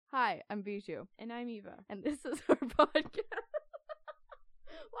Hi, I'm Bijou, And I'm Eva. and this is our podcast.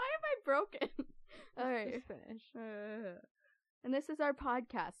 Why am I broken? Alright. Just finish. And this is our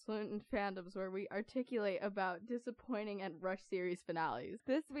podcast, Fluent Fandoms, where we articulate about disappointing and rush series finales.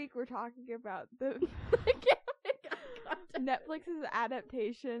 This week we're talking about the I can't make eye contact. Netflix's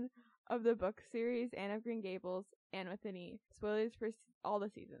adaptation of the book series Anne of Green Gables, Anne with an E. Spoilers for all the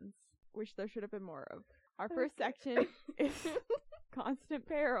seasons, which there should have been more of. Our first section is Constant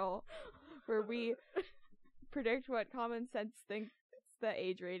Peril, where we predict what Common Sense thinks the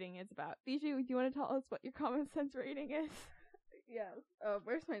age rating is about. Bijou, do you want to tell us what your Common Sense rating is? Yes. Oh,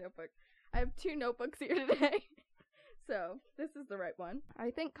 where's my notebook? I have 2 notebooks here today. So, this is the right one. I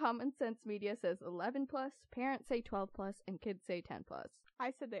think Common Sense Media says 11+, parents say 12+, and kids say 10+.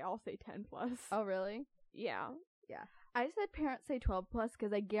 I said they all say 10+. Oh, really? Yeah. I said parents say 12+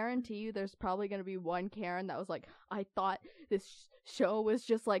 because I guarantee you there's probably going to be one Karen that was like, I thought this show was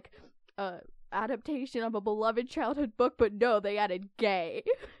just like a adaptation of a beloved childhood book, but no, they added gay.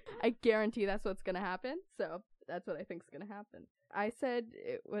 I guarantee that's what's going to happen. So that's what I think is going to happen. I said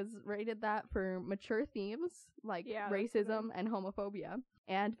it was rated that for mature themes like racism and homophobia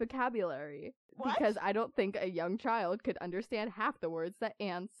and vocabulary. What? Because I don't think a young child could understand half the words that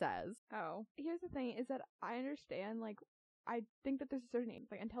Anne says. Oh. Here's the thing, is that I understand, like, I think that there's a certain,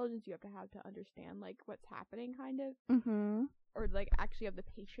 like, intelligence you have to understand, like, what's happening, kind of. Mm-hmm. Or, like, actually have the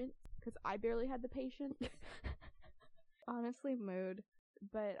patience, because I barely had the patience. Honestly, mood.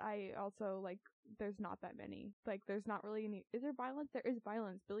 But I also, like, there's not that many. Like, there's not really any. Is there violence? There is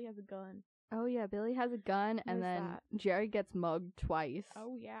violence. Billy has a gun. Oh, yeah, Billy has a gun, and then Jerry gets mugged twice.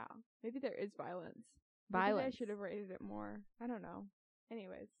 Oh, yeah. Maybe there is violence. Violence. Maybe I should have rated it more. I don't know.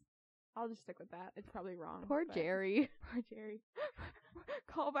 Anyways, I'll just stick with that. It's probably wrong. Poor Jerry. Poor Jerry.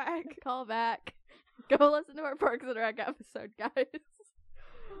 Call back. Call back. Go listen to our Parks and Rec episode, guys.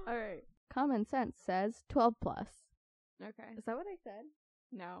 Alright. Common Sense says 12+. Okay. Is that what I said?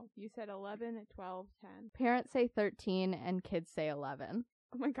 No. You said 11, 12, 10. Parents say 13, and kids say 11.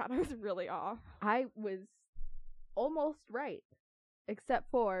 Oh my god, I was really off. I was almost right. Except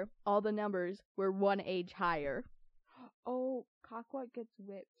for all the numbers were one age higher. Oh, Cockwood gets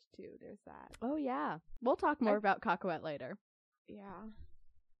whipped too. There's that. Oh, yeah. We'll talk more about Cockwood later. Yeah.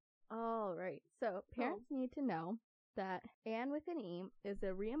 All right. So, parents need to know that Anne with an E is a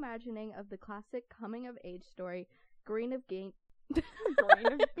reimagining of the classic coming-of-age story, Green of Anne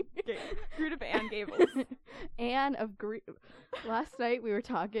Gables. Anne of Green. Last night we were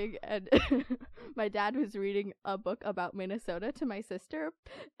talking, and my dad was reading a book about Minnesota to my sister,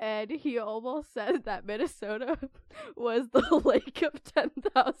 and he almost said that Minnesota was the lake of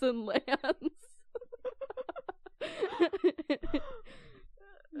 10,000 lands.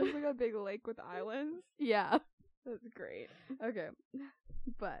 It's like a big lake with islands. Yeah. That's great. Okay.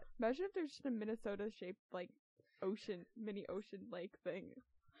 But imagine if there's just a Minnesota-shaped, like, mini ocean lake thing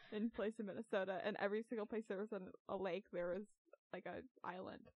in place of Minnesota, and every single place there was a lake, there was, like, a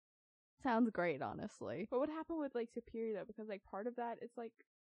island. Sounds great, honestly. What would happen with Lake Superior, though? Because, like, part of that is, like,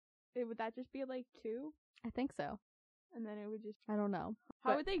 would that just be a lake, too? I think so. And then it would just... I don't know.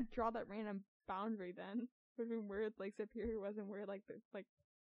 How would they draw that random boundary, then? Between where Lake Superior was and where, like,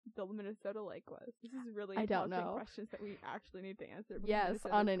 the Minnesota lake was. This is really I don't know. questions that we actually need to answer. Yes,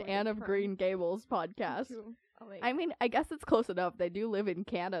 on an Anne of Green Gables podcast. I mean, I guess it's close enough. They do live in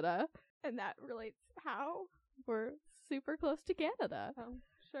Canada. And that relates how? We're super close to Canada. Oh,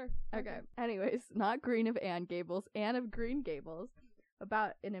 sure. Okay. Anyways, not Green of Anne Gables, Anne of Green Gables,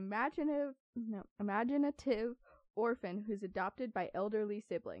 about an imaginative orphan who's adopted by elderly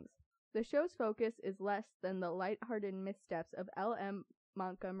siblings. The show's focus is less than the lighthearted missteps of L.M.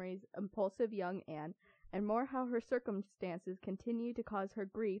 Montgomery's impulsive young Anne, and more how her circumstances continue to cause her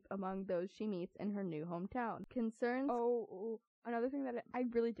grief among those she meets in her new hometown. Concerns... Oh, another thing that I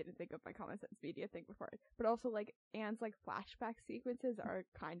really didn't think of my Common Sense Media thing before, but also, like, Anne's, like, flashback sequences are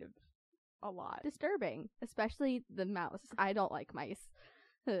kind of a lot. disturbing, especially the mouse. I don't like mice.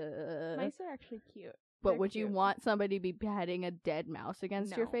 Mice are actually cute. But would you want somebody to be beheading a dead mouse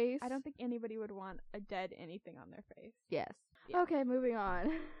against your face? I don't think anybody would want a dead anything on their face. Yes. Yeah. Okay, moving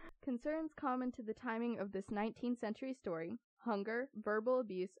on. Concerns common to the timing of this 19th century story, hunger, verbal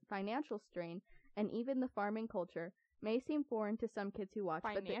abuse, financial strain, and even the farming culture may seem foreign to some kids who watch.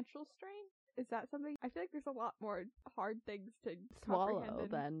 Financial strain? Is that something? I feel like there's a lot more hard things to swallow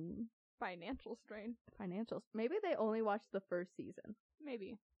than financial strain. Maybe they only watched the first season.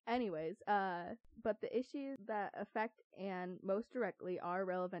 Maybe. Anyways, but the issues that affect Anne most directly are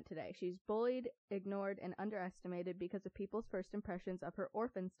relevant today. She's bullied, ignored, and underestimated because of people's first impressions of her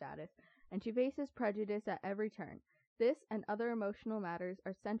orphan status, and she faces prejudice at every turn. This and other emotional matters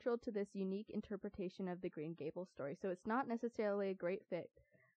are central to this unique interpretation of the Green Gables story, so it's not necessarily a great fit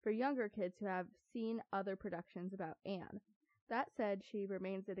for younger kids who have seen other productions about Anne. That said, she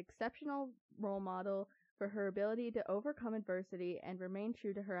remains an exceptional role model for her ability to overcome adversity and remain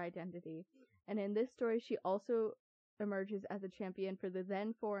true to her identity. And in this story, she also emerges as a champion for the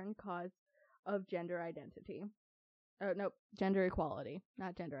then foreign cause of gender identity. Gender equality,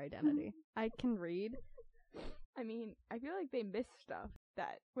 not gender identity. I can read. I mean, I feel like they missed stuff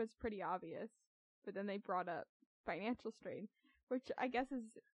that was pretty obvious, but then they brought up financial strain, which I guess is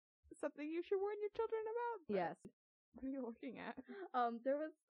something you should warn your children about. Yes. What are you looking at? There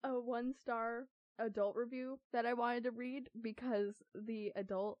was a 1-star adult review that I wanted to read because the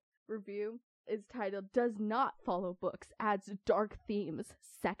adult review is titled, "Does not follow books, adds dark themes,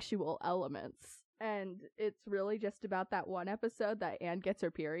 sexual elements." And it's really just about that one episode that Anne gets her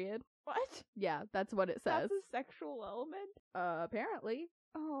period. What? Yeah, that's what it says. That's a sexual element? Apparently.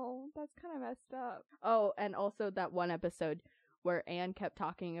 Oh, that's kind of messed up. Oh, and also that one episode where Anne kept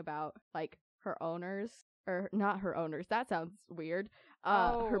talking about, like, her owners, or not her owners, that sounds weird,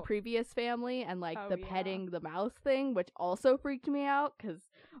 her previous family, and, like, the petting the mouse thing, which also freaked me out, because,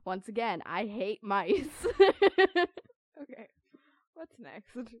 once again, I hate mice. Okay. What's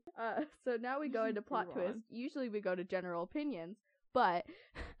next? So now we go into plot twist. Usually we go to general opinions, but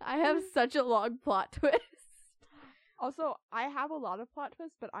I have such a long plot twist. Also, I have a lot of plot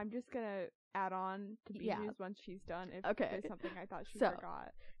twists, but I'm just gonna add on to Bijou's once she's done if there's something I thought she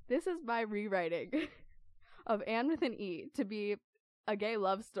forgot. This is my rewriting of Anne with an E to be a gay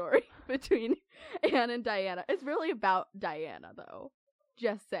love story between Anne and Diana. It's really about Diana, though.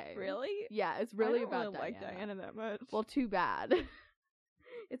 Just saying. Really? Yeah, it's really about I don't really Diana. like Diana that much. Well, too bad.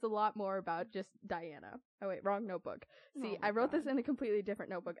 It's a lot more about just Diana. Oh wait, wrong notebook. See, I wrote this in a completely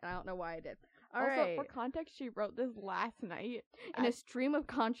different notebook, and I don't know why I did. Also, for context, she wrote this last night in a stream of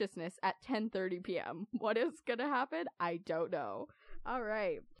consciousness at 10:30 p.m. What is gonna happen? I don't know. All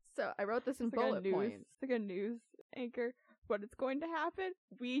right. So I wrote this in bullet points. It's like a news anchor. What is going to happen?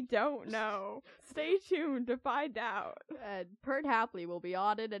 We don't know. Stay tuned to find out. And Pert Hapley will be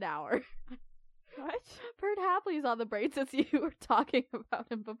on in an hour. What? Pert Hapley's on the brain since you were talking about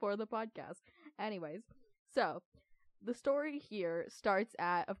him before the podcast. Anyways, so the story here starts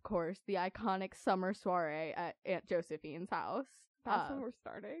at, of course, the iconic summer soiree at Aunt Josephine's house. That's when we're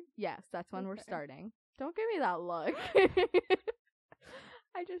starting? Yes, that's when we're starting. Don't give me that look.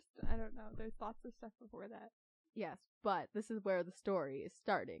 I don't know. There's lots of stuff before that. Yes, but this is where the story is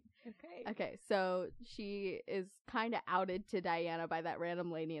starting. Okay, so she is kind of outed to Diana by that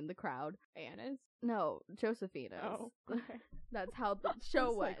random lady in the crowd. Anna's? No, Josephina's. Oh, okay. That's how the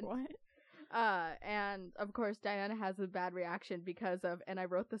show went. Like, what? And of course Diana has a bad reaction because of, and I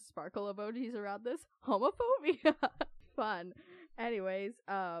wrote the sparkle emojis around this, homophobia. Fun. Anyways,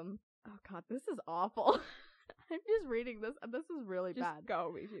 oh god, this is awful. I'm just reading this, and this is really bad. Just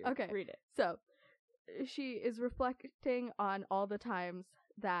go, Bijou. Okay. Read it. So, she is reflecting on all the times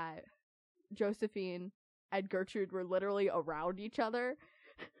that Josephine and Gertrude were literally around each other,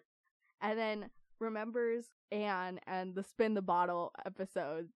 and then remembers Anne and the spin the bottle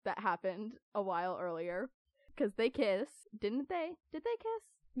episode that happened a while earlier, because they kiss. Didn't they? Did they kiss?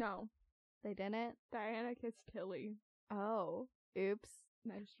 No. They didn't? Diana kissed Tilly. Oh. Oops.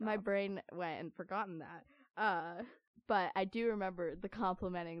 Nice job. My brain went and forgotten that. But I do remember the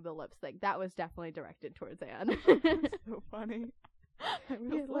complimenting the lips thing. That was definitely directed towards Anne. That's so funny. I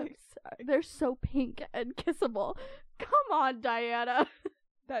was Your like, lips, they're so pink and kissable. Come on, Diana.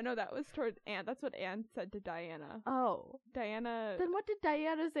 that was towards Anne. That's what Anne said to Diana. Oh. Diana. Then what did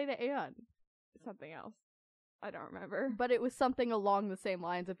Diana say to Anne? Something else. I don't remember. But it was something along the same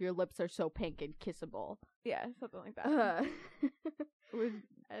lines of your lips are so pink and kissable. Yeah, something like that. It was,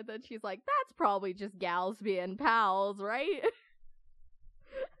 and then she's like, that's probably just gals being pals, right?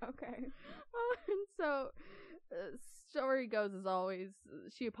 Okay. And so, story goes as always,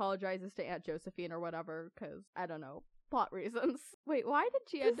 she apologizes to Aunt Josephine or whatever, because, I don't know, plot reasons. Wait, why did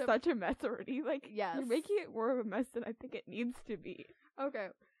she end up... such a mess already. Like, yes. You're making it more of a mess than I think it needs to be. Okay.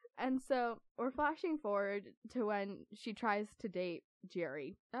 And so, we're flashing forward to when she tries to date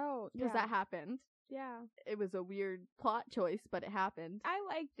Jerry. Oh, Because that happened. Yeah. It was a weird plot choice, but it happened. I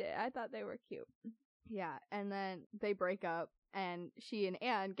liked it. I thought they were cute. Yeah, and then they break up, and she and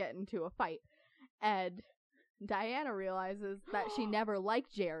Anne get into a fight. And Diana realizes that she never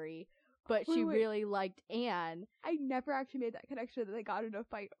liked Jerry, but she really liked Anne. I never actually made that connection that they got in a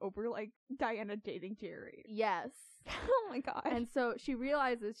fight over, like, Diana dating Jerry. Yes. Oh my god. And so she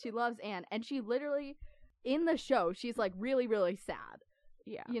realizes she loves Anne, and she literally, in the show, she's, like, really, really sad.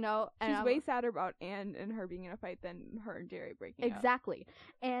 Yeah. You know? And She's way sadder about Anne and her being in a fight than her and Jerry breaking up. Exactly.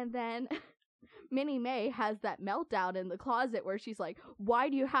 And then Minnie May has that meltdown in the closet where she's like, why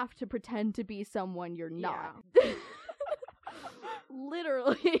do you have to pretend to be someone you're not? Yeah.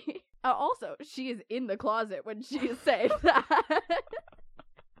 Literally. Also, she is in the closet when she is saying that.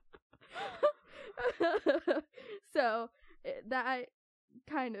 So, that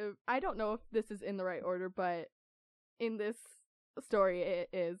kind of, I don't know if this is in the right order, but in this story it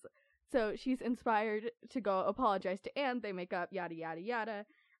is. So she's inspired to go apologize to Anne. They make up, yada, yada, yada.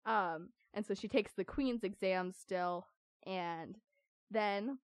 And so she takes the Queen's exam still. And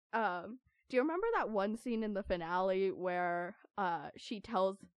then, do you remember that one scene in the finale where she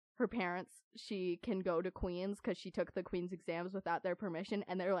tells her parents she can go to Queen's because she took the Queen's exams without their permission,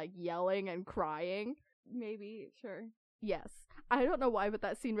 and they're like yelling and crying? Maybe, sure. Yes. I don't know why, but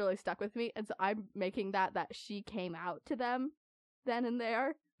that scene really stuck with me, and so I'm making that she came out to them then and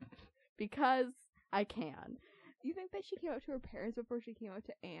there because I can. You think that she came out to her parents before she came out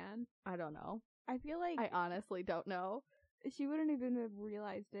to Anne? I don't know. I feel like I honestly don't know. she wouldn't even have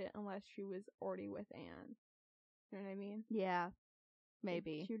realized it unless she was already with Anne. You know what I mean? Yeah.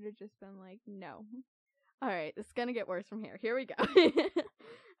 Maybe. She would have just been like, no. Alright, it's gonna get worse from here. Here we go.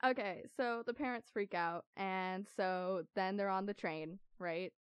 Okay, so the parents freak out, and so then they're on the train,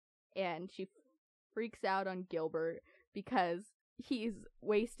 right? And she freaks out on Gilbert because he's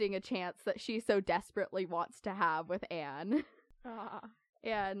wasting a chance that she so desperately wants to have with Anne.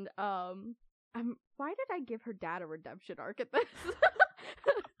 And, why did I give her dad a redemption arc at this?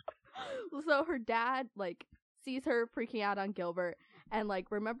 So her dad, like, sees her freaking out on Gilbert and,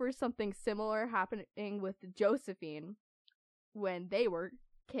 like, remembers something similar happening with Josephine when they were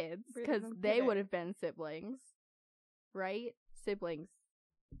kids, because they would have been siblings, right? Siblings.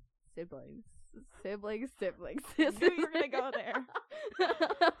 I knew you were gonna go there.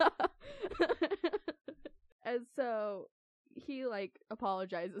 And so he, like,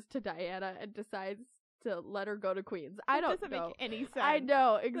 apologizes to Diana and decides to let her go to Queen's. I don't know. Doesn't make any sense. I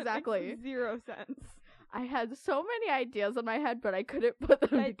know, That exactly. makes 0 sense. I had so many ideas in my head, but I couldn't put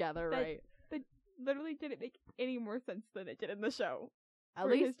them together right. That literally didn't make any more sense than it did in the show. At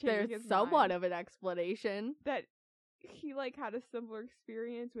for his least changing there's his somewhat mind. of an explanation. That he, like, had a similar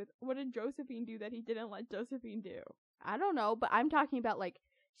experience with, what did Josephine do that he didn't let Josephine do? I don't know, but I'm talking about, like,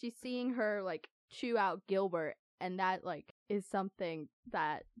 she's seeing her, like, chew out Gilbert, and that, like, is something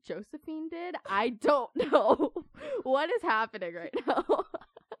that Josephine did. I don't know what is happening right now.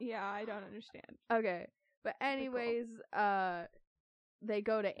 Yeah, I don't understand. Okay, but anyways, they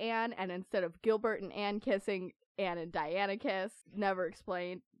go to Anne, and instead of Gilbert and Anne kissing, Anne and Diana kiss. Never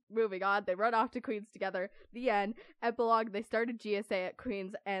explained. Moving on, they run off to Queen's together. The end. Epilogue, they started GSA at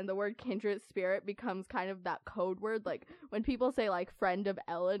Queen's, and the word kindred spirit becomes kind of that code word. Like, when people say, like, friend of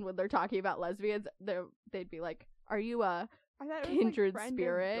Ellen when they're talking about lesbians, they'd be like, are you a I thought it kindred was, like,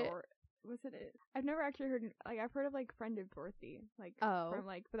 spirit? Was it? I've never actually heard, like, I've heard of, like, friend of Dorothy. Like, Oh. from,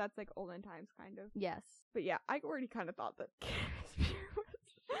 like, but that's, like, olden times, kind of. Yes. But yeah, I already kind of thought that kindred spirit was...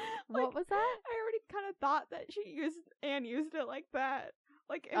 What was that? I already kind of thought that Anne used it like that.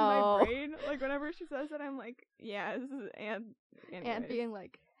 Like, in Oh. my brain, like, whenever she says it, I'm like, yeah, this is Anne. And being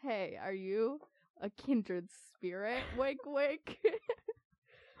like, hey, are you a kindred spirit? Wink, wink.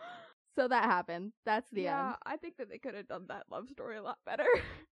 So that happened. That's the end. Yeah, I think that they could have done that love story a lot better.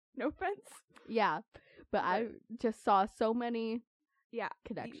 No offense. Yeah, but I just saw so many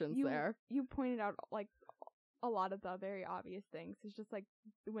connections you, there. You pointed out, like, a lot of the very obvious things. It's just, like,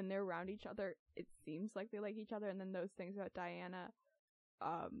 when they're around each other, it seems like they like each other, and then those things about Diana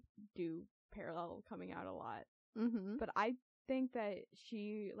do parallel coming out a lot. Mm-hmm. But I think that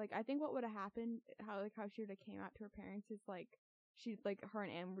I think what would have happened, how she would have came out to her parents is, like, she, like, her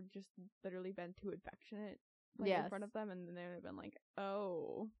and Anne would just literally been too affectionate, like, in front of them, and then they would have been like,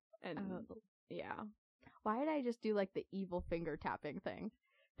 oh, and yeah. Why did I just do, like, the evil finger tapping thing?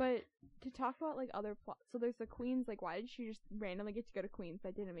 But to talk about, like, other plots, so there's the Queen's, like, why did she just randomly get to go to Queen's?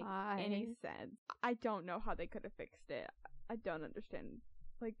 That didn't make any sense. I don't know how they could have fixed it. I don't understand.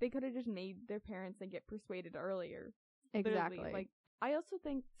 Like, they could have just made their parents and get persuaded earlier. Exactly. Literally. Like, I also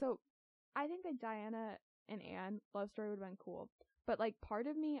think, I think that Diana and Anne love story would have been cool. But, like, part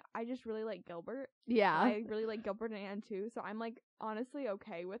of me, I just really like Gilbert. Yeah. I really like Gilbert and Anne, too. So I'm, like, honestly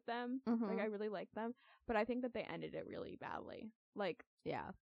okay with them. Mm-hmm. Like, I really like them. But I think that they ended it really badly. Like,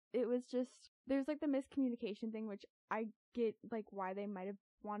 yeah. It was just, there's, like, the miscommunication thing, which I get, like, why they might have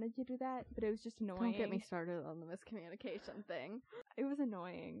wanted to do that. But it was just annoying. Don't get me started on the miscommunication thing. It was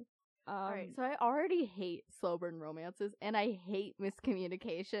annoying. Alright, so I already hate slow burn romances, and I hate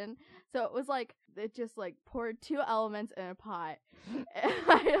miscommunication. So it was like, it just like poured two elements in a pot.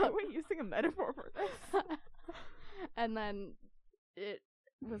 We're using a metaphor for this. And then it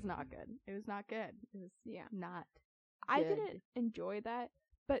was not good. It was not good. It was not I good. didn't enjoy that,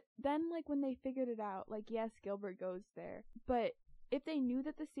 but then like when they figured it out, like yes, Gilbert goes there, but if they knew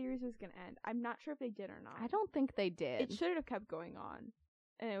that the series was gonna end, I'm not sure if they did or not. I don't think they did. It should have kept going on,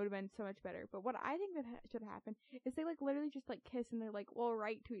 and it would have been so much better. But what I think that should happen is they like literally just like kiss and they're like, well,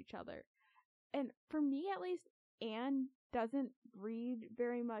 right to each other. And for me, at least, Anne doesn't read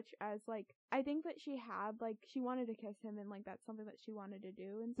very much as like, I think that she wanted to kiss him and like that's something that she wanted to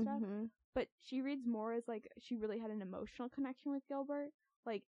do and stuff. Mm-hmm. But she reads more as like she really had an emotional connection with Gilbert,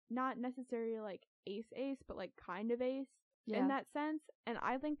 like not necessarily like ace, but like kind of ace in that sense. And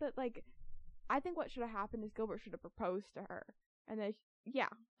I think that like, I think what should have happened is Gilbert should have proposed to her, and then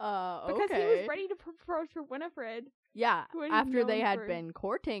because he was ready to propose for Winifred. Yeah, who he's after they known had for- been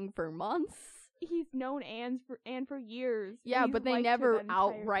courting for months. He's known Anne for years. Yeah, and he's but they liked her never that entire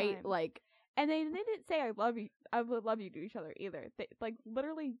outright time. like. And they didn't say I would love you to each other either. They, like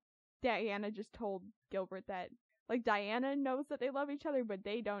literally, Diana just told Gilbert that like Diana knows that they love each other, but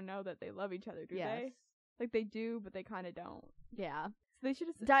they don't know that they love each other. Do they? Like they do, but they kind of don't. Yeah. So they should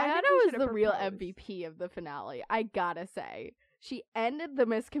have. Diana was the real MVP of the finale. I gotta say, she ended the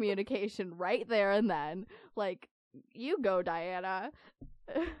miscommunication right there and then. Like, you go, Diana.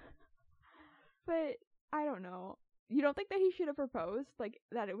 But I don't know. You don't think that he should have proposed? Like,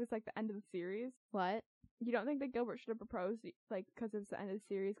 that it was, like, the end of the series? What? You don't think that Gilbert should have proposed, like, because it's the end of the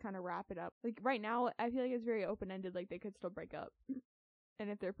series, kind of wrap it up? Like, right now, I feel like it's very open-ended, like, they could still break up. And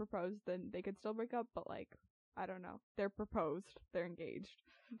if they're proposed, then they could still break up, but, like, I don't know. They're proposed. They're engaged.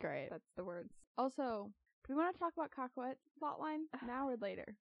 Great. That's the words. Also, do we want to talk about Coquette's plotline now or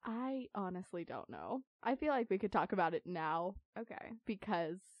later? I honestly don't know. I feel like we could talk about it now. Okay.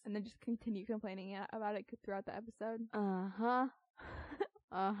 Because... And then just continue complaining about it throughout the episode? Uh-huh.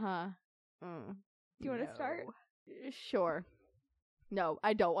 Uh-huh. Do you want to start? Sure. No,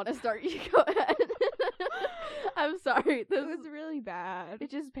 I don't want to start. You go ahead. I'm sorry. This was really bad. It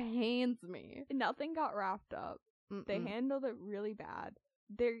just pains me. Nothing got wrapped up. Mm-mm. They handled it really bad.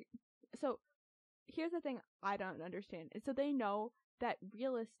 So, here's the thing I don't understand. So they know that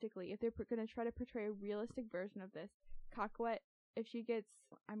realistically, if they're going to try to portray a realistic version of this, Coquette, if she gets,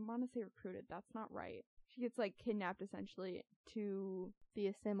 I want to say recruited, that's not right. She gets, like, kidnapped, essentially, to the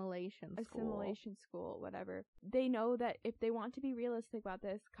assimilation school, whatever. They know that if they want to be realistic about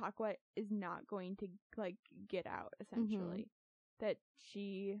this, Coquette is not going to, like, get out, essentially. Mm-hmm. That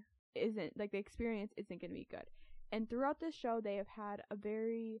she isn't, like, the experience isn't going to be good. And throughout this show, they have had a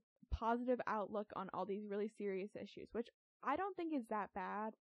very positive outlook on all these really serious issues, which I don't think is that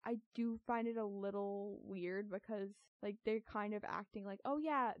bad. I do find it a little weird because, like, they're kind of acting like, oh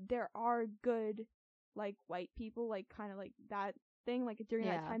yeah, there are good, like, white people, like, kind of like that thing. Like, during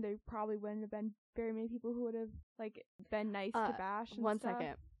that time, there probably wouldn't have been very many people who would have, like, been nice to Bash and One stuff.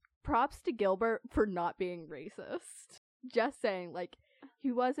 second. Props to Gilbert for not being racist. Just saying, like,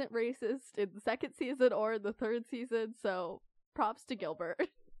 he wasn't racist in the second season or the third season, so props to Gilbert.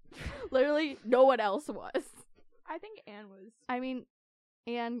 Literally, no one else was. I think Anne was. I mean,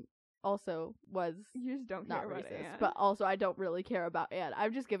 Anne also was. You just don't care about racist, Anne. but also I don't really care about Anne.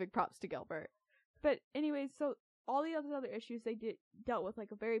 I'm just giving props to Gilbert. But anyways, so all the other issues they dealt with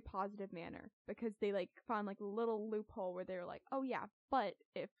like a very positive manner because they like found like a little loophole where they were like, oh yeah, but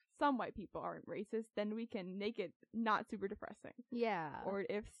if some white people aren't racist, then we can make it not super depressing. Yeah. Or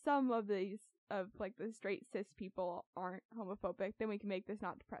if some of these of like the straight cis people aren't homophobic, then we can make this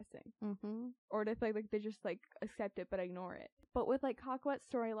not depressing. Mm-hmm. Or if like they just like accept it but ignore it. But with like Coquette's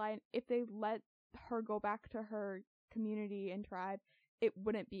storyline, if they let her go back to her community and tribe, it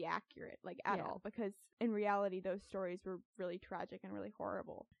wouldn't be accurate like at all, because in reality those stories were really tragic and really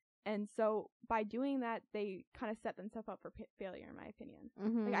horrible. And so by doing that, they kind of set themselves up for failure, in my opinion.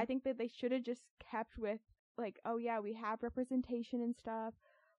 Mm-hmm. Like I think that they should have just kept with like, oh yeah, we have representation and stuff.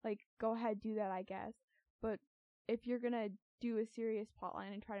 Like, go ahead, do that, I guess. But if you're gonna do a serious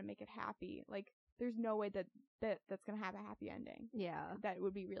plotline and try to make it happy, like, there's no way that's gonna have a happy ending. Yeah. That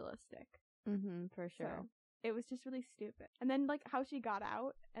would be realistic. Mm-hmm, for sure. So, it was just really stupid. And then, like, how she got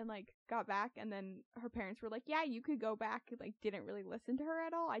out and, like, got back, and then her parents were like, yeah, you could go back, and, like, didn't really listen to her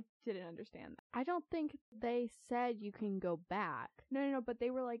at all. I didn't understand that. I don't think they said you can go back. No, but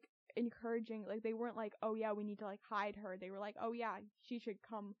they were, like, encouraging, like, they weren't like, oh yeah, we need to like hide her. They were like, oh yeah, she should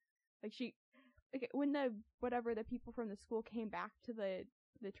come, like, when the people from the school came back to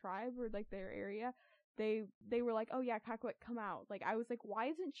the tribe or like their area, they were like, oh yeah, Kakawet, come out. Like, I was like, why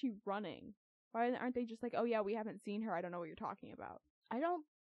isn't she running? Why aren't they just like, oh yeah, we haven't seen her, I don't know what you're talking about. I don't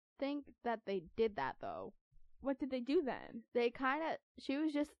think that they did that, though. What did they do then? They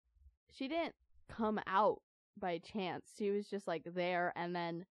she didn't come out by chance. She was just, like, there, and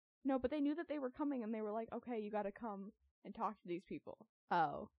then... No, but they knew that they were coming, and they were like, okay, you gotta come and talk to these people.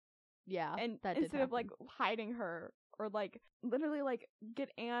 Oh. Yeah, and that did instead of, like, happen. hiding her, or, like, literally, like,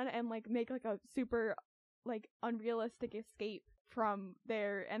 get Anne and, like, make, like, a super, like, unrealistic escape from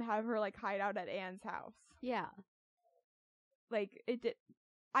there and have her, like, hide out at Anne's house. Yeah. Like, it did...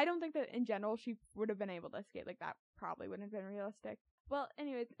 I don't think that, in general, she would have been able to escape. Like, that probably wouldn't have been realistic. Well,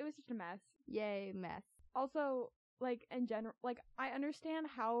 anyways, it was just a mess. Yay, mess. Also, like, in general, like, I understand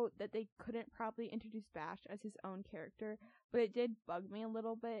how that they couldn't probably introduce Bash as his own character, but it did bug me a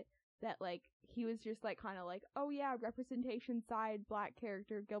little bit that, like, he was just, like, kind of like, oh yeah, representation side, black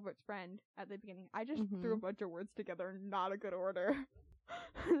character, Gilbert's friend, at the beginning. I just threw a bunch of words together in not a good order.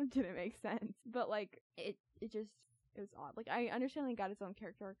 It didn't make sense. But, like, it was odd. Like, I understand he got his own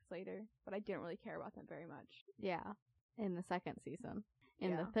character arcs later, but I didn't really care about them very much. Yeah. In the second season.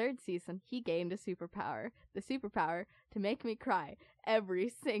 In Yeah. the third season, he gained a superpower. The superpower to make me cry every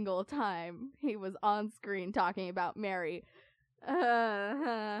single time he was on screen talking about Mary. What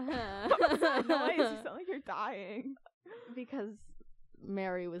was that noise? You sound like you're dying. Because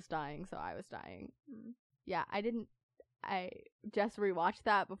Mary was dying, so I was dying. Yeah, I just rewatched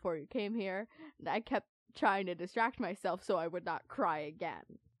that before you came here, and I kept trying to distract myself so I would not cry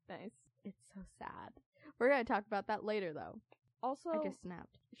again. Nice. It's so sad. We're gonna talk about that later, though. Also, I just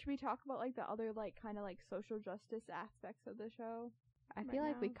snapped. should we talk about, like, the other, like, kind of, like, social justice aspects of the show? I feel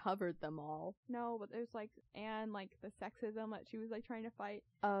like we now? covered them all. No, but there's, like, Anne, like, the sexism that she was, like, trying to fight.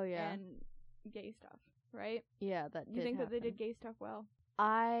 Oh, yeah. And gay stuff, right? Yeah, that did You think that they happen. did gay stuff well?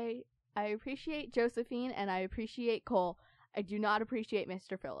 I appreciate Josephine and I appreciate Cole. I do not appreciate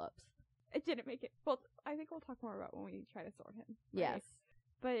Mr. Phillips. It didn't make it. Well, I think we'll talk more about when we try to sort him. Right? Yes.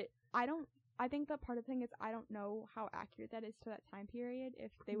 But I think that part of the thing is I don't know how accurate that is to that time period,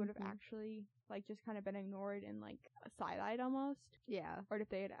 if they would have actually, like, just kind of been ignored and, like, side-eyed almost. Yeah. Or if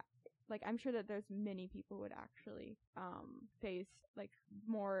they had, like, I'm sure that there's many people who would actually face, like,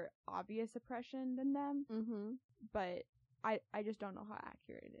 more obvious oppression than them. Mm-hmm. But I just don't know how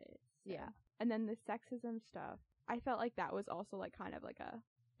accurate it is. So. Yeah. And then the sexism stuff, I felt like that was also, like, kind of like a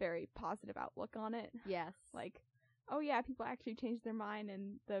very positive outlook on it. Yes. Like, oh yeah, people actually changed their mind,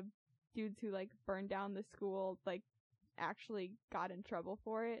 and the dudes who, like, burned down the school, like, actually got in trouble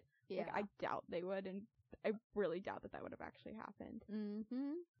for it. Yeah. Like, I doubt they would, and I really doubt that would have actually happened.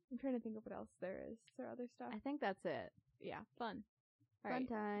 Mm-hmm. I'm trying to think of what else there is. Is there other stuff? I think that's it. Yeah, fun. Fun Alright,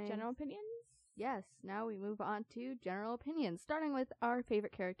 time. general opinions? Yes. Now we move on to general opinions, starting with our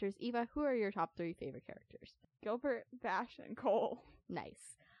favorite characters. Eva, who are your top 3 favorite characters? Gilbert, Bash, and Cole.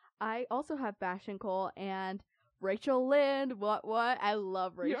 Nice. I also have Bash and Cole and Rachel Lynn. What? I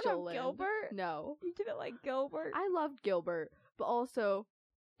love Rachel You don't have Lynn. Gilbert? No. You didn't like Gilbert? I loved Gilbert, but also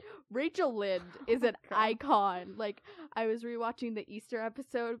Rachel Lynn is an God. icon. Like, I was rewatching the Easter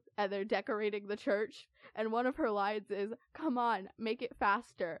episode and they're decorating the church, and one of her lines is, "Come on, make it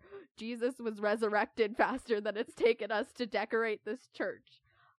faster. Jesus was resurrected faster than it's taken us to decorate this church."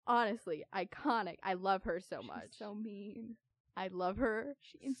 Honestly, iconic. I love her so much. She's so mean. I love her.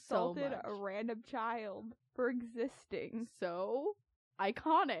 She insulted so much. a random child for existing. So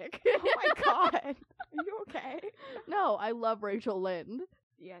iconic. Oh my god. Are you okay? No, I love Rachel Lynn.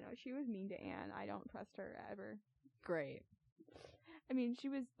 Yeah, no, she was mean to Anne. I don't trust her ever. Great. I mean, she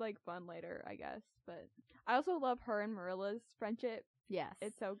was, like, fun later, I guess. But I also love her and Marilla's friendship. Yes.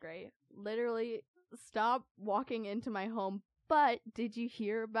 It's so great. Literally, stop walking into my home. But did you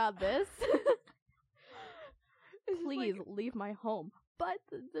hear about this? It's just, Please like, leave my home. But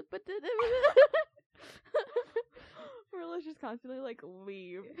Marilla's just constantly like,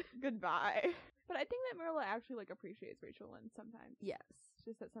 leave. Goodbye. But I think that Marilla actually, like, appreciates Rachel Lynn sometimes. yes. It's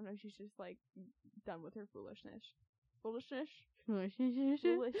just that sometimes she's just, like, done with her foolishness. Foolishness?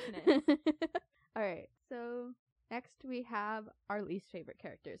 Alright, so next we have our least favorite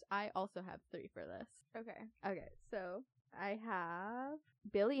characters. I also have 3 for this. Okay. Okay, so I have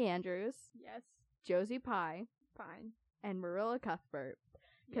Billy Andrews, Yes. Josie Pye, Fine. and Marilla Cuthbert.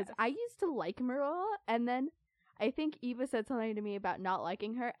 Because Yes. I used to like Marilla, and then I think Eva said something to me about not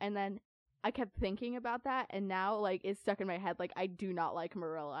liking her, and then I kept thinking about that, and now, like, it's stuck in my head, like, I do not like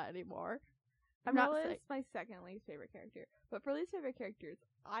Marilla anymore. I'm not Marilla saying... is my second least favorite character. But for least favorite characters,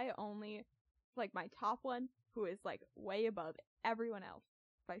 I only, like, my top one, who is, like, way above everyone else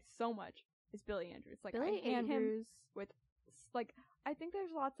by so much, is Billy Andrews. Like, Billy I hate him Andrews... with, like, I think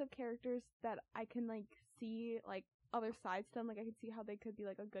there's lots of characters that I can, like, see, like, other sides to them. Like, I can see how they could be,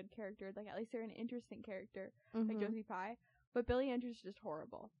 like, a good character. Like, at least they're an interesting character, like Mhm. Josie Pye. But Billy Andrews is just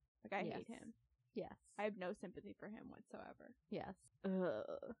horrible. Like, I Yes. hate him. Yes. I have no sympathy for him whatsoever. Yes.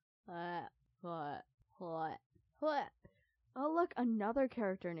 What? Oh, look, another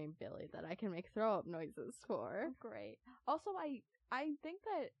character named Billy that I can make throw up noises for. Oh, great. Also, I think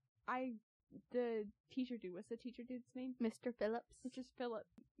that the teacher dude, what's the teacher dude's name? Mr. Phillips. It's just Philip.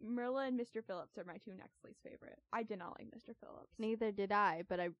 Marilla and Mr. Phillips are my two next least favorite. I did not like Mr. Phillips. Neither did I,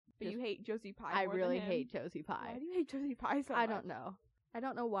 but But you hate Josie Pye I more really than him. hate Josie Pye. Why do you hate Josie Pye so much? I don't know. I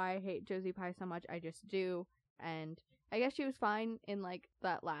don't know why I hate Josie Pye so much. I just do. And I guess she was fine in, like,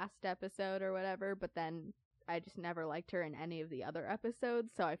 that last episode or whatever, but then I just never liked her in any of the other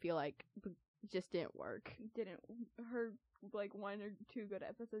episodes, so I feel like it just didn't work. Her, like, 1 or 2 good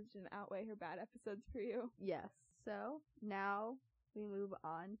episodes didn't outweigh her bad episodes for you. Yes. So, now we move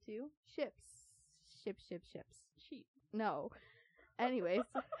on to ships. Ships. Sheep. No. Anyways.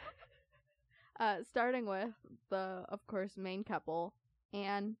 Starting with the, of course, main couple,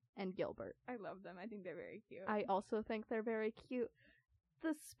 Anne and Gilbert. I love them. I think they're very cute. I also think they're very cute.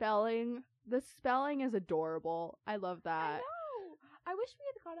 The spelling is adorable. I love that. I know. I wish we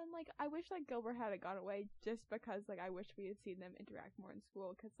had gotten, like, I wish, like, Gilbert had got away just because, like, I wish we had seen them interact more in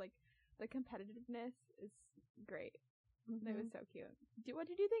school because, like, the competitiveness is great. It was so cute. What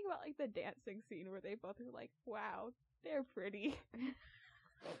did you think about, like, the dancing scene where they both were like, wow, they're pretty?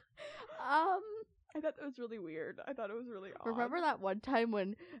 I thought that was really weird. I thought it was really odd. Remember that one time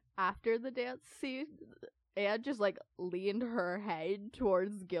when after the dance scene, Anne just, like, leaned her head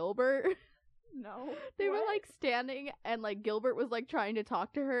towards Gilbert? No. They were, What? like, standing, and, like, Gilbert was, like, trying to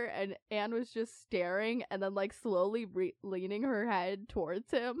talk to her, and Anne was just staring, and then, like, slowly leaning her head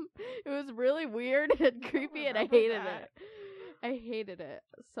towards him. It was really weird and creepy, and I remember hated that. it. I hated it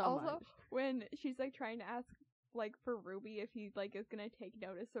so Also, much. when she's, like, trying to ask, like, for Ruby if he, like, is gonna take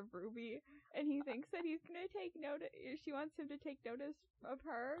notice of Ruby, and he thinks that he's gonna take notice, she wants him to take notice of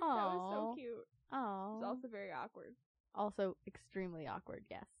her. That was so Aw. cute. Oh. It's also very awkward. Also extremely awkward,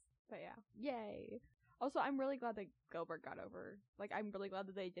 yes. But yeah. Yay. Also, I'm really glad that Gilbert got over. Like, I'm really glad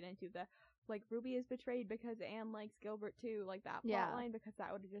that they didn't do the, like, Ruby is betrayed because Anne likes Gilbert too, like that Yeah. plotline, because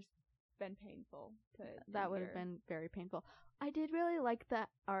that would have just been painful to That would have been very painful. I did really like that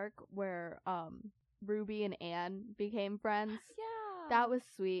arc where Ruby and Anne became friends. Yeah. That was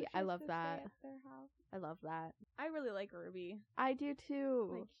sweet. Where she I has love to stay that. at their house. I love that. I really like Ruby. I do too.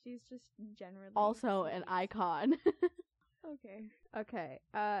 Like, she's just generally Also an sweet. icon. Okay. Okay.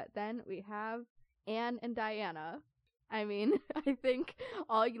 Then we have Anne and Diana. I mean, I think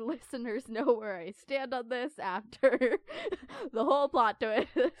all you listeners know where I stand on this after the whole plot twist.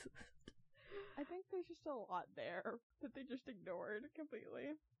 I think there's just a lot there that they just ignored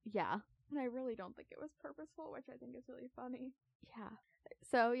completely. Yeah. And I really don't think it was purposeful, which I think is really funny. Yeah.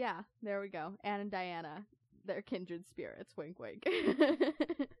 So, yeah, there we go. Anne and Diana. They're kindred spirits. Wink, wink.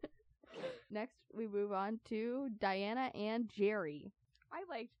 Next, we move on to Diana and Jerry. I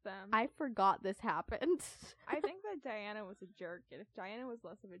liked them. I forgot this happened. I think that Diana was a jerk, and if Diana was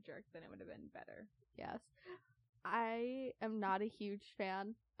less of a jerk, then it would have been better. Yes. I am not a huge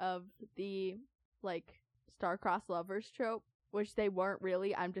fan of the, like, star-crossed lovers trope, which they weren't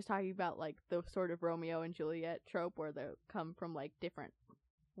really. I'm just talking about, like, the sort of Romeo and Juliet trope where they come from, like, different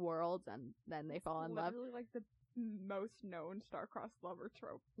worlds and then they fall in love. Literally, like, the most known star-crossed lover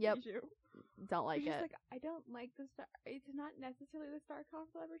trope. Yep. Bijou. Don't like You're just it. like, I don't like the star. It's not necessarily the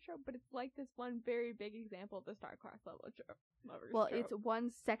star-crossed lover trope, but it's like this one very big example of the star-crossed lovers trope. Well, it's one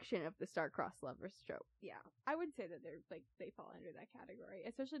section of the star-crossed lovers trope. Yeah, I would say that they're like they fall under that category.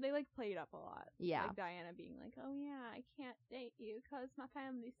 Especially they like play it up a lot. Yeah. Like Diana being like, "Oh yeah, I can't date you because my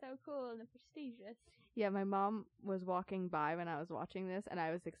family's so cool and prestigious." Yeah, my mom was walking by when I was watching this, and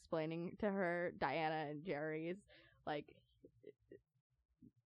I was explaining to her Diana and Jerry's, like,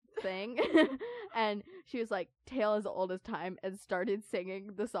 thing, and she was like, "Tale as old as time," and started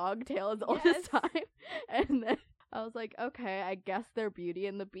singing the song "Tale as old as Yes. time," and then I was like, "Okay, I guess they're Beauty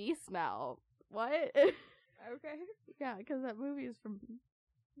and the Beast now." What? Okay. Yeah, because that movie is from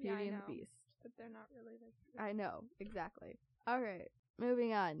Yeah, I Beauty and know, the Beast. but they're not really like. I know, exactly. Alright,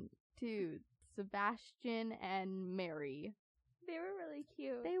 moving on to Sebastian and Mary. They were really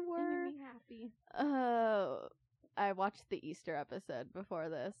cute. They They were. made me happy. I watched the Easter episode before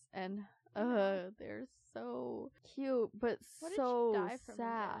this, and they're so cute, but What did she so die from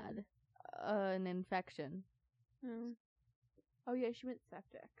sad. again? An infection. Oh yeah, she went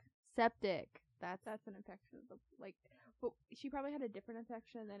septic. Septic. That's an infection of the like. But she probably had a different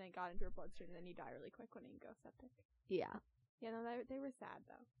infection, then it got into her bloodstream, and then you die really quick when you go septic. Yeah. Yeah, no, they were sad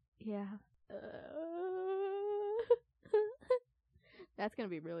though. Yeah. That's gonna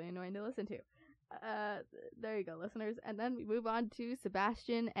be really annoying to listen to. There you go, listeners. And then we move on to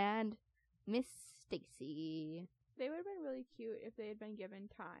Sebastian and Miss Stacy. They would have been really cute if they had been given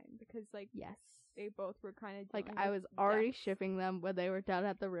time, because like Yes. they both were kind of Like, I was already shipping them when they were down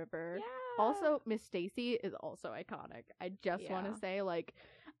at the river. Yeah. Also, Miss Stacy is also iconic. I just want Yeah. to say, like,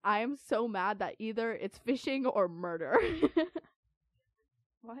 I am so mad that either it's fishing or murder.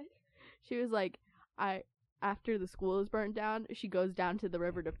 What? She was like, after the school is burnt down, she goes down to the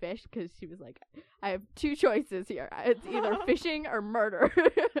river to fish because she was like, I have two choices here. It's either fishing or murder.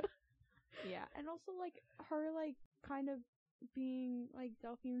 Yeah, and also like her like kind of being like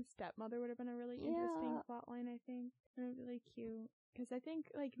Delphine's stepmother would have been a really interesting Yeah. plot line, I think. And really cute. Because I think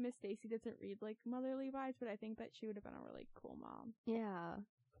like Miss Stacy doesn't read like motherly vibes, but I think that she would have been a really cool mom. Yeah.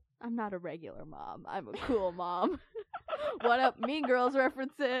 I'm not a regular mom. I'm a cool mom. What up, Mean Girls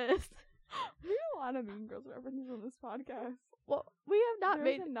references? We have a lot of Mean Girls references on this podcast. Well, we have not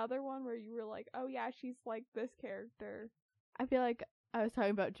There's made. another one where you were like, oh yeah, she's like this character. I feel like I was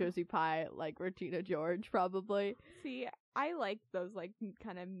talking about Josie Pye, like Regina George, probably. See, I like those like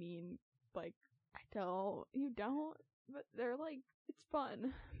kind of mean, like, I don't. you don't, but they're like, it's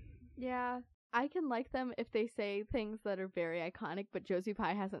fun. Yeah. I can like them if they say things that are very iconic, but Josie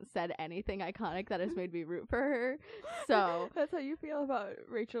Pye hasn't said anything iconic that has made me root for her. So, That's how you feel about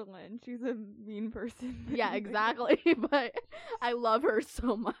Rachel Lynn. She's a mean person. yeah, exactly. But I love her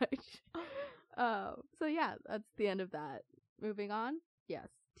so much. So yeah, that's the end of that. Moving on, yes,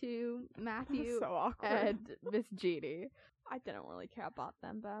 to Matthew So awkward. and Miss Jeannie. I didn't really care about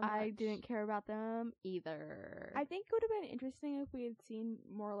them that I much. didn't care about them either. I think it would have been interesting if we had seen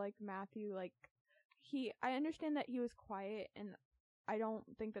more like Matthew. Like I understand that he was quiet, and I don't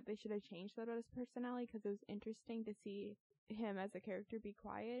think that they should have changed that about his personality because it was interesting to see him as a character be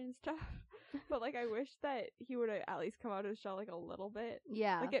quiet and stuff. But like, I wish that he would have at least come out of his shell like a little bit.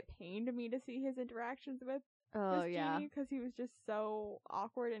 Yeah. Like, it pained me to see his interactions with Oh Miss yeah. Jeannie because he was just so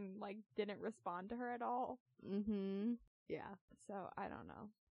awkward and like didn't respond to her at all. Mhm. Yeah. So I don't know.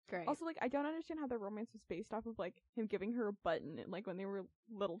 Great. Also, like, I don't understand how the romance was based off of like him giving her a button and like when they were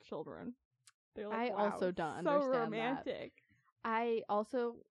little children. They're like, I wow, also don't so understand that. romantic. I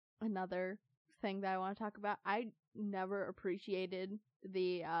also, another thing that I want to talk about, I never appreciated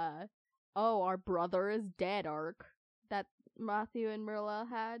the oh, our brother is dead arc that Matthew and Marilla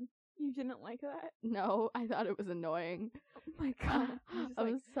had. You didn't like that? No, I thought it was annoying. Oh my god. You're just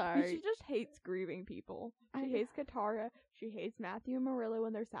I'm like, sorry. she just hates grieving people. She I- hates Katara. She hates Matthew and Marilla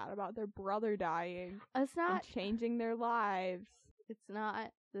when they're sad about their brother dying It's and not changing their lives. it's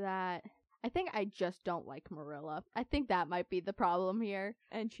not that I think I just don't like Marilla. I think that might be the problem here.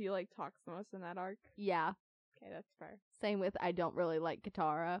 And she like talks the most in that arc. Yeah. Okay, that's fair. Same with I don't really like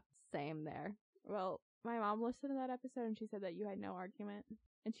Katara. Same there. Well, my mom listened to that episode and she said that you had no argument.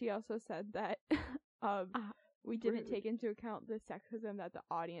 And she also said that we didn't rude. take into account the sexism that the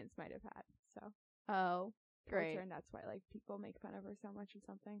audience might have had. So Oh, towards great. her, and that's why like people make fun of her so much or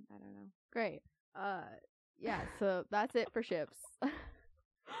something. I don't know. Great. Yeah, so that's it for ships.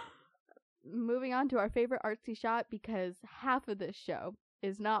 Moving on to our favorite artsy shot, because half of this show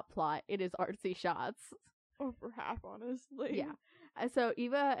is not plot, it is artsy shots. Over half, honestly. Yeah. So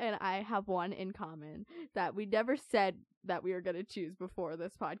Eva and I have one in common that we never said that we were going to choose before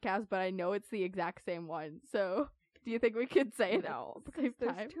this podcast, but I know it's the exact same one. So do you think we could say it No, at the because same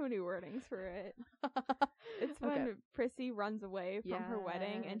there's time? too many wordings for it. It's Okay. when Prissy runs away from her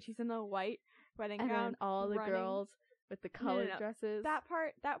wedding and Yes. she's in the white wedding And gown. then all the running. girls with the colored no. dresses. That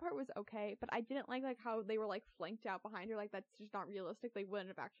part was okay, but I didn't like how they were like flanked out behind her. Like, that's just not realistic. They wouldn't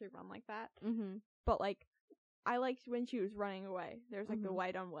have actually run like that. Mm-hmm. But like, I liked when she was running away. There's like the Mhm.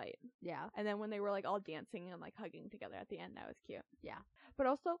 white on white, Yeah. and then when they were like all dancing and like hugging together at the end, that was cute. Yeah. But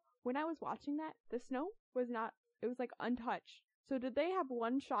also, when I was watching that, the snow was not. It was like untouched. So did they have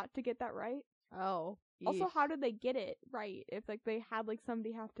one shot to get that right? Oh. Also, yeesh. how did they get it right? If like they had like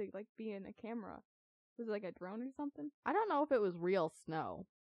somebody have to like be in a camera, was it like a drone or something? I don't know if it was real snow.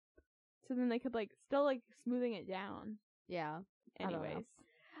 So then they could like still like smoothing it down. Yeah. I don't know. Anyways,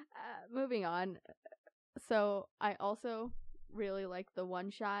 Moving on. So I also really like the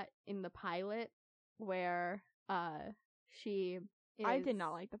one shot in the pilot where she is... I did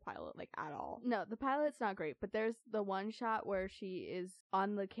not like the pilot like at all. No, the pilot's not great, but there's the one shot where she is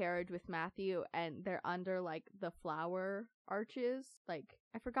on the carriage with Matthew and they're under like the flower arches. Like,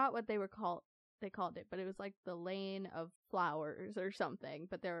 I forgot what they called it, but it was like the lane of flowers or something.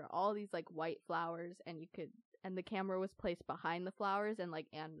 But there were all these like white flowers and the camera was placed behind the flowers and like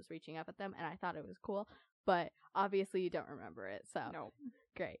Anne was reaching up at them and I thought it was cool. But obviously you don't remember it, so No.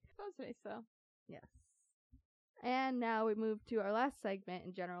 great. That was nice though. Yes. And now we move to our last segment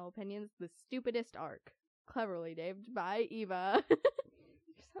in general opinions, the stupidest arc, cleverly named by Eva. You're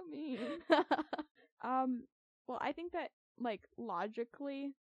so mean. Well, I think that, like,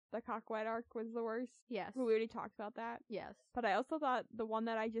 logically, the Cockfight arc was the worst. Yes. But we already talked about that. Yes. But I also thought the one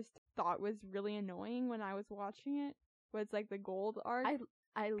that I just thought was really annoying when I was watching it was, like, the gold arc.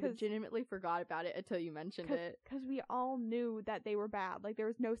 I legitimately forgot about it until you mentioned it. Because we all knew that they were bad. Like, there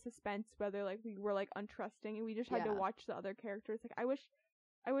was no suspense whether, like, we were, like, untrusting, and we just had to watch the other characters. Like, I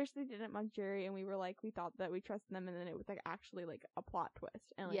wish they didn't mug Jerry, and we were, like, we thought that we trusted them, and then it was, like, actually, like, a plot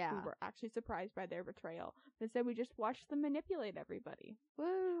twist. And, like, we were actually surprised by their betrayal. But instead, we just watched them manipulate everybody.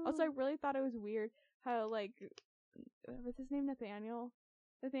 Woo. Also, I really thought it was weird how, like, what's his name, Nathaniel?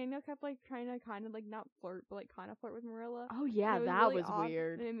 Nathaniel kept, like, trying to kind of, like, not flirt, but, like, kind of flirt with Marilla. Oh, yeah, was that really was odd.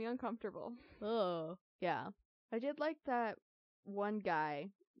 weird. It made me uncomfortable. Oh, yeah. I did like that one guy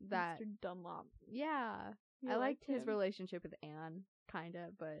that... Mr. Dunlop. Yeah. You I liked his him. relationship with Anne, kind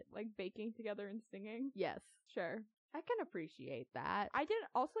of, but... Like, baking together and singing. Yes. Sure. I can appreciate that. I didn't,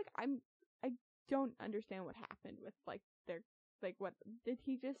 also, like, I don't understand what happened with, like, their, like, what, did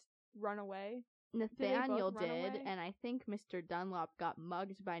he just run away? Nathaniel both run did, away? and I think Mr. Dunlop got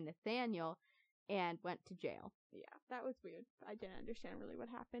mugged by Nathaniel and went to jail. Yeah, that was weird. I didn't understand really what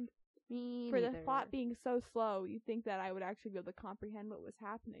happened. Me For neither. the plot being so slow, you'd think that I would actually be able to comprehend what was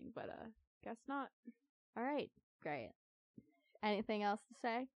happening, but, guess not. Alright, great. Anything else to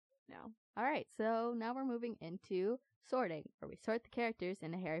say? No. Alright, so now we're moving into sorting, where we sort the characters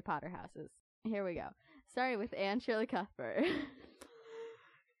into Harry Potter houses. Here we go. Starting with Anne Shirley Cuthbert.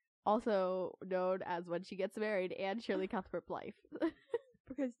 Also known as, when she gets married, Anne Shirley Cuthbert Blythe.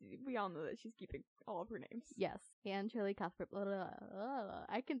 Because we all know that she's keeping all of her names. Yes, Anne Shirley Cuthbert. Blah, blah, blah.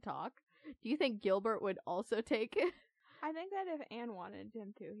 I can talk. Do you think Gilbert would also take it? I think that if Anne wanted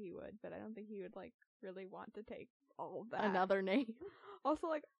him to, he would, but I don't think he would, like, really want to take all of that. Another name. Also,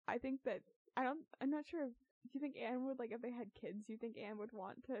 like, I think that, I'm not sure, do you think Anne would, like, if they had kids, do you think Anne would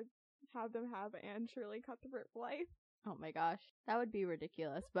want to have them have Anne Shirley Cuthbert Blythe? Oh my gosh. That would be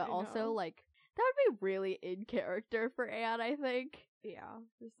ridiculous. But I also, know. like, that would be really in character for Anne, I think. Yeah,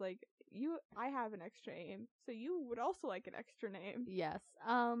 just like, I have an extra name, so you would also like an extra name. Yes.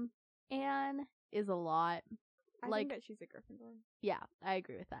 Anne is a lot. I Like, think that she's a Gryffindor. yeah, I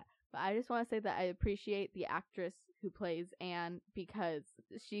agree with that. But I just want to say that I appreciate the actress who plays Anne, because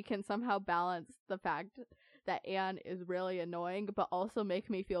she can somehow balance the fact that Anne is really annoying, but also make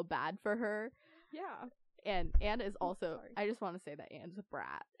me feel bad for her. Yeah. And Anne is also, Sorry. I just want to say that Anne's a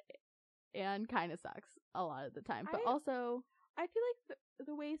brat. Anne kind of sucks a lot of the time, but I also... I feel like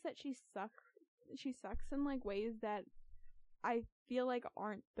the ways that she sucks in, like, ways that I feel like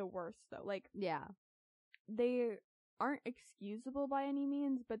aren't the worst, though. Like, Yeah. they aren't excusable by any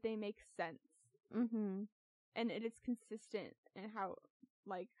means, but they make sense. Mm-hmm. And it is consistent in how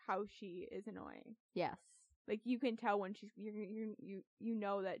she is annoying. Yes. Like, you can tell when you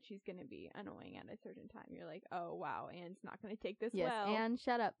know that she's gonna be annoying at a certain time. You're like, oh wow, Anne's not gonna take this Yes, well. Anne,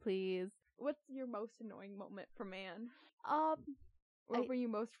 shut up, please. What's your most annoying moment from Anne? I- Or were you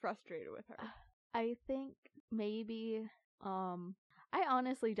most frustrated with her? I think maybe, I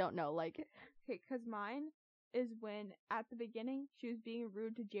honestly don't know, like... Okay, because mine is when, at the beginning, she was being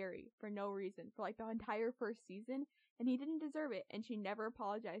rude to Jerry for no reason, for, like, the entire first season, and he didn't deserve it, and she never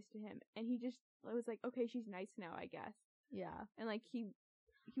apologized to him, and he just was like, okay, she's nice now, I guess. Yeah. And, like, he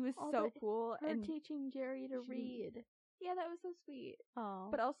was Oh, so but cool, Her and teaching Jerry to read. yeah, that was so sweet. Oh.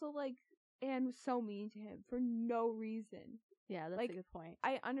 But also, like, Anne was so mean to him for no reason. yeah, that's like, a good point.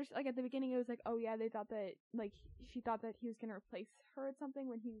 I understand, like, at the beginning it was like, oh yeah, they thought that, like, she thought that he was gonna replace her at something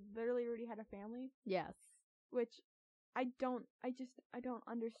when he literally already had a family, Yes. which I don't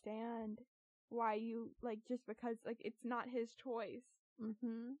understand why you, like, just because, like, it's not his choice.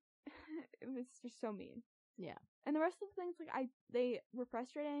 Mm-hmm. It was just so mean. Yeah. And the rest of the things, like, they were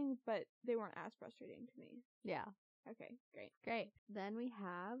frustrating, but they weren't as frustrating to me. Yeah. Okay, great. Great. Then we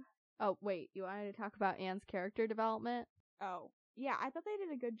have... Oh, wait, you wanted to talk about Anne's character development? Oh, yeah, I thought they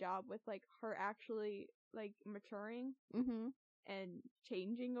did a good job with, like, her actually, like, maturing Mm-hmm. and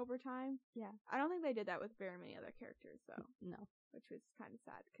changing over time. Yeah. I don't think they did that with very many other characters, though, No. which was kind of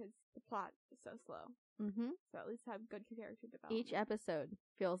sad, because the plot is so slow. Mm-hmm. So at least have good character development. Each episode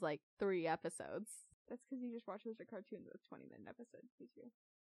feels like 3 episodes. That's because you just watch those cartoons with 20-minute episodes. Please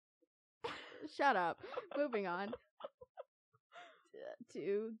do. Shut up. Moving on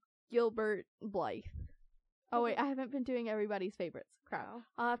to Gilbert Blythe. Oh wait, I haven't been doing everybody's favorites. Crap. No.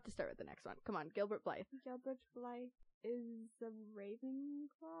 I'll have to start with the next one. Come on, Gilbert Blythe. Gilbert Blythe is a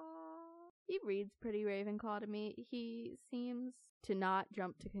Ravenclaw. He reads pretty Ravenclaw to me. He seems to not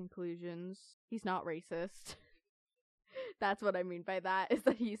jump to conclusions. He's not racist. That's what I mean by that, is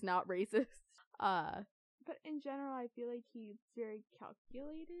that he's not racist. But in general, I feel like he's very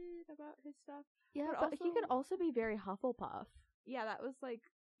calculated about his stuff. Yeah, but but he could also be very Hufflepuff. Yeah, that was like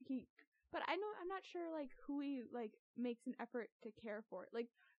but I'm not sure like who he like makes an effort to care for. Like,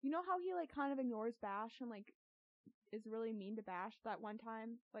 you know how he like kind of ignores Bash and like is really mean to Bash that one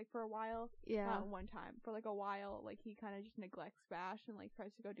time, like for a while? Yeah. Not one time, for like a while, like he kind of just neglects Bash and like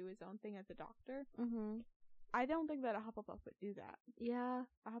tries to go do his own thing as a doctor. Mhm. I don't think that a Hufflepuff would do that. Yeah.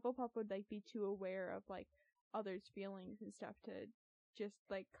 A Hufflepuff would like be too aware of like others' feelings and stuff to just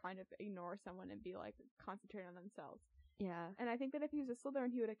like kind of ignore someone and be like concentrate on themselves. Yeah. And I think that if he was a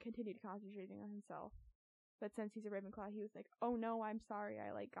Slytherin, he would have continued concentrating on himself. But since he's a Ravenclaw, he was like, "Oh no, I'm sorry.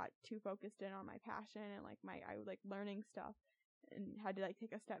 I like got too focused in on my passion and like I was like learning stuff and had to like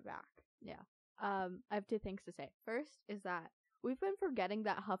take a step back." Yeah. I have two things to say. First is that we've been forgetting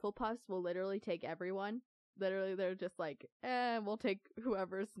that Hufflepuffs will literally take everyone. Literally, they're just like, we'll take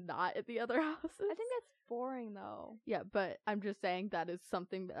whoever's not at the other houses. I think that's boring though. Yeah, but I'm just saying that is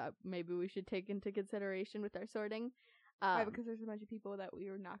something that maybe we should take into consideration with our sorting. Right, because there's a bunch of people that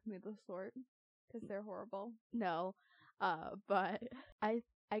we were not going to be able to sort because they're horrible. No, but I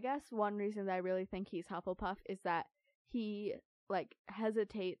guess one reason that I really think he's Hufflepuff is that he like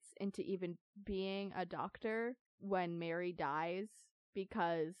hesitates into even being a doctor when Mary dies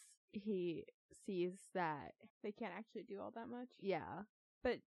because he sees that they can't actually do all that much. Yeah.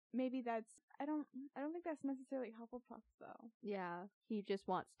 But maybe that's I don't think that's necessarily Hufflepuff though. Yeah, he just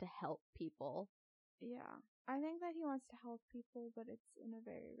wants to help people. Yeah. I think that he wants to help people, but it's in a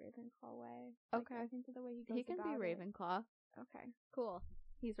very Ravenclaw way. Like, Okay. I think that the way he goes He can be about it. Ravenclaw. Okay. Cool.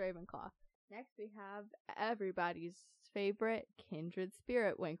 He's Ravenclaw. Next we have everybody's favorite kindred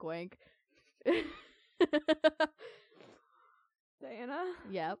spirit, wink wink. Diana?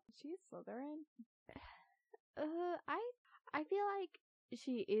 Yep. She's Slytherin. I feel like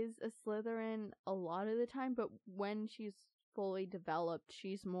she is a Slytherin a lot of the time, but when she's fully developed,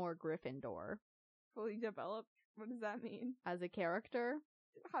 she's more Gryffindor. Fully developed? What does that mean? As a character?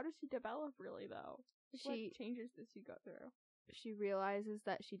 How does she develop really though? Like, what changes does she go through? She realizes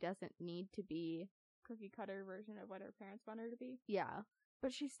that she doesn't need to be cookie cutter version of what her parents want her to be. Yeah.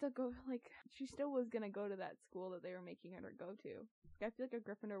 But she still was gonna go to that school that they were making her go to. Like, I feel like a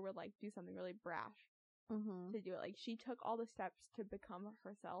Gryffindor would like do something really brash to do it. Like, she took all the steps to become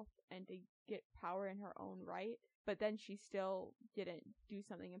herself and to get power in her own right, but then she still didn't do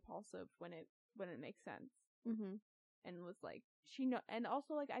something impulsive when it makes sense. And was like and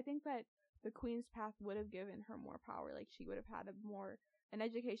also like I think that the Queen's Path would have given her more power. Like, she would have had an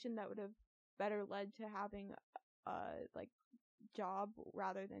education that would have better led to having like job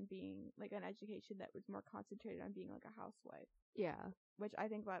rather than being like an education that was more concentrated on being like a housewife. Yeah. Which I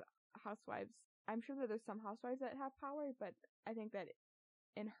think that housewives, I'm sure that there's some housewives that have power, but I think that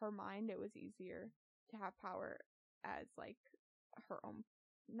in her mind it was easier to have power as like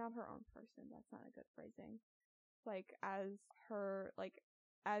not her own person, that's not a good phrasing. Like as her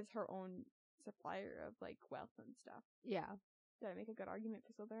own supplier of like wealth and stuff. Yeah. Did I make a good argument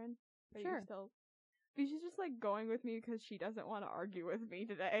for Slytherin? But sure. She's just like going with me because she doesn't want to argue with me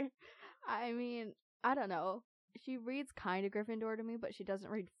today. I mean, I don't know. She reads kind of Gryffindor to me, but she doesn't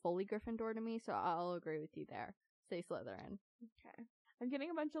read fully Gryffindor to me, so I'll agree with you there. Say Slytherin. Okay. I'm getting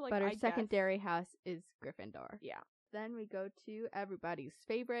a bunch of like. But her secondary house is Gryffindor. Yeah. Then we go to everybody's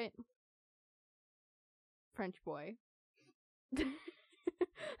favorite French boy.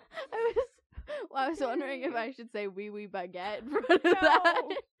 I was wondering if I should say wee baguette in front of that.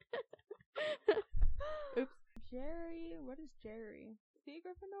 Oops. Jerry. What is Jerry? Is he a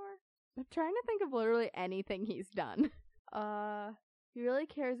Gryffindor? I'm trying to think of literally anything he's done. He really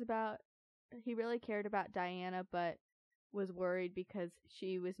cared about Diana, but was worried because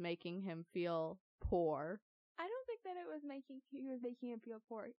she was making him feel poor. I don't think that he was making him feel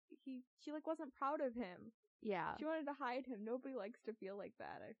poor. She like wasn't proud of him. Yeah. She wanted to hide him. Nobody likes to feel like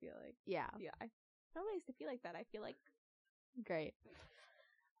that, I feel like. Yeah. Yeah. Nobody likes to feel like that, I feel like. Great.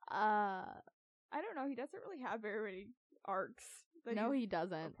 I don't know. He doesn't really have very many arcs. No, he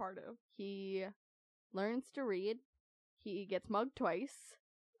doesn't. Part of. He learns to read. He gets mugged twice.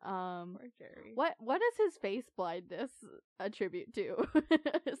 Poor Jerry. What does his face blindness attribute to?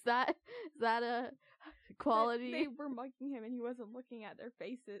 Is that a quality? They were mugging him and he wasn't looking at their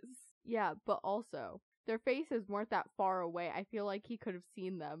faces. Yeah, but also their faces weren't that far away. I feel like he could have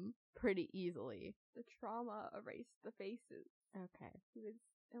seen them pretty easily. The trauma erased the faces. Okay. He was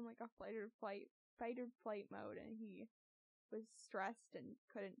in like a fight or flight mode, and he was stressed and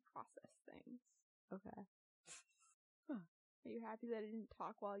couldn't process things. Okay. Are you happy that I didn't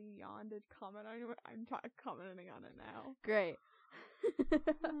talk while you yawned and comment on it? I'm commenting on it now. Great.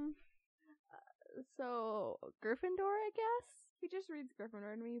 So, Gryffindor, I guess? He just reads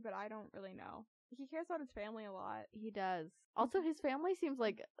Gryffindor to me, but I don't really know. He cares about his family a lot. He does. Also, his family seems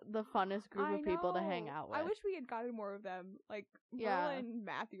like the funnest group of people to hang out with. I wish we had gotten more of them. Like, Marilla and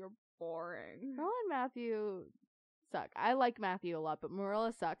Matthew are boring. Marilla and Matthew suck. I like Matthew a lot, but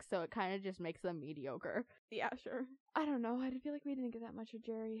Marilla sucks, so it kind of just makes them mediocre. Yeah, sure. I don't know. I feel like we didn't get that much of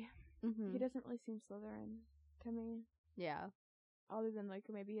Jerry. Mm-hmm. He doesn't really seem Slytherin to me. Yeah. Other than, like,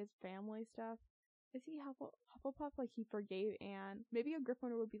 maybe his family stuff. Is he Hufflepuff? Like, he forgave Anne. Maybe a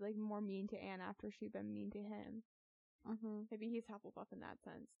Gryffindor would be, like, more mean to Anne after she'd been mean to him. Mm-hmm. Maybe he's Hufflepuff in that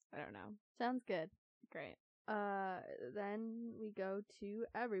sense. I don't know. Sounds good. Great. Then we go to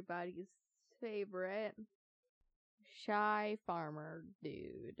everybody's favorite shy farmer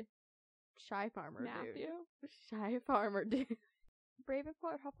dude. Shy farmer Matthew? dude. Shy farmer dude. Ravenclaw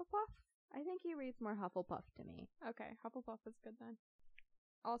or Hufflepuff? I think he reads more Hufflepuff to me. Okay, Hufflepuff is good then.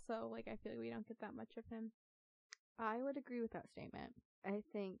 Also, like, I feel like we don't get that much of him. I would agree with that statement. I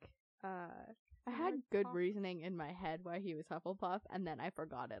think, I had good reasoning in my head why he was Hufflepuff, and then I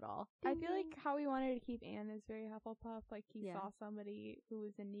forgot it all. I feel like how he wanted to keep Anne is very Hufflepuff. Like, he Yeah. saw somebody who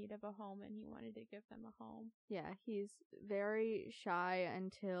was in need of a home, and he wanted to give them a home. Yeah, he's very shy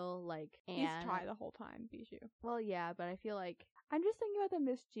until, like, Anne. He's shy the whole time, Bijou. Well, yeah, but I feel like... I'm just thinking about the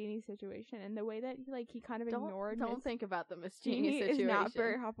Miss Genie situation, and the way that he kind of ignored Don't think about the Miss Genie situation. is not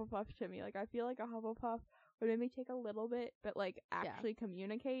very Hufflepuff to me. Like, I feel like a Hufflepuff would maybe take a little bit, but, like, actually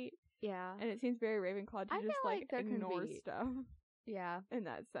communicate. Yeah. And it seems very Ravenclaw to I just, feel like there can ignore be- stuff Yeah. in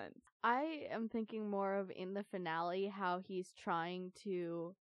that sense. I am thinking more of in the finale how he's trying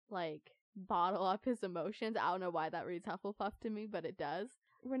to, like, bottle up his emotions. I don't know why that reads Hufflepuff to me, but it does.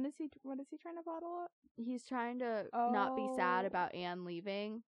 What is he trying to bottle up? He's trying to not be sad Oh. about Anne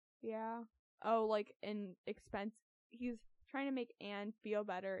leaving. Yeah. Oh, like, he's trying to make Anne feel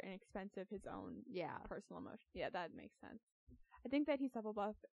better and expense of his own Yeah. personal emotion. Yeah, that makes sense. I think that he's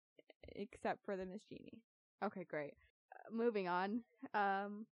Hufflepuff except for the Miss Genie. Okay, great. Moving on.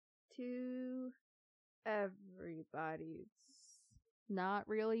 To everybody's not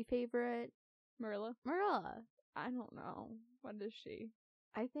really favorite, Marilla? Marilla. I don't know. What is she?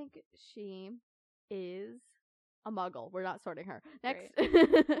 I think she is a muggle. We're not sorting her. Next.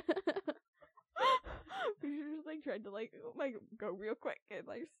 We should just, like, try to, like, go real quick and,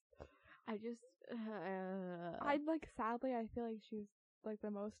 like... I just... sadly, I feel like she's, like, the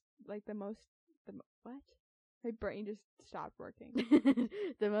most... What? My brain just stopped working.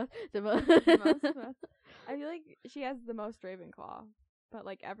 the most. The most. I feel like she has the most Ravenclaw, but,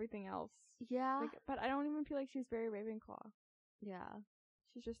 like, everything else... Yeah. Like, but I don't even feel like she's very Ravenclaw. Yeah.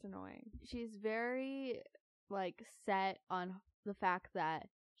 She's just annoying. She's very, like, set on the fact that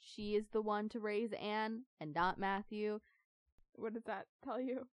she is the one to raise Anne and not Matthew. What does that tell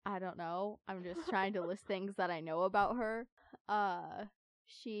you? I don't know. I'm just trying to list things that I know about her.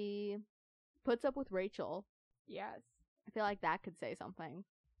 She puts up with Rachel. Yes. I feel like that could say something.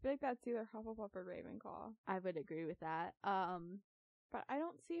 I feel like that's either Hufflepuff or Ravenclaw. I would agree with that. But I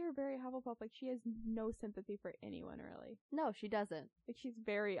don't see her very Hufflepuff. Like, she has no sympathy for anyone, really. No, she doesn't. Like, she's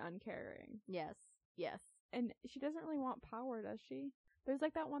very uncaring. Yes. Yes. And she doesn't really want power, does she? There's,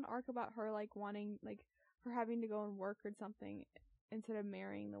 like, that one arc about her, like, wanting, like, her having to go and work or something instead of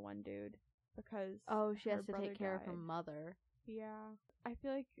marrying the one dude because Oh, she has her to brother take care of her died. mother. Yeah. I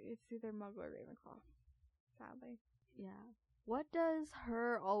feel like it's either Muggle or Ravenclaw. Sadly. Yeah. What does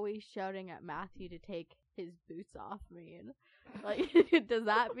her always shouting at Matthew to take his boots off mean? Like, does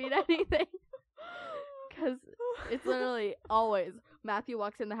that mean anything? Because it's literally always Matthew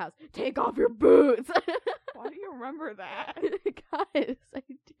walks in the house, take off your boots. Why do you remember that? Guys, I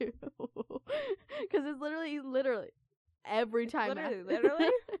do. Because it's literally every time. Literally?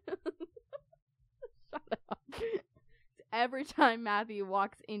 Shut up. Every time Matthew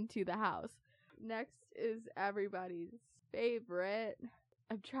walks into the house. Next is everybody's favorite.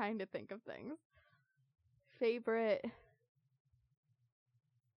 I'm trying to think of things. Favorite.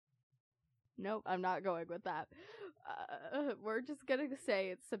 Nope, I'm not going with that. We're just gonna say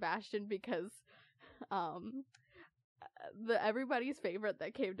it's Sebastian because, everybody's favorite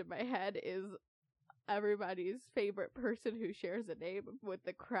that came to my head is everybody's favorite person who shares a name with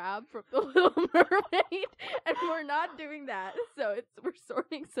the crab from The Little Mermaid, and we're not doing that, so we're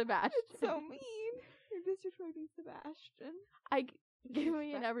sorting Sebastian. It's so mean. Mr. Toby Sebastian. Give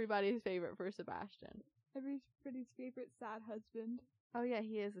me an everybody's favorite for Sebastian. Everybody's favorite sad husband. Oh yeah,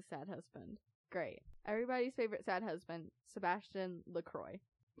 he is a sad husband. Great. Everybody's favorite sad husband, Sebastian LaCroix.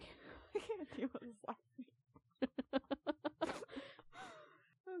 I can't deal with this last name.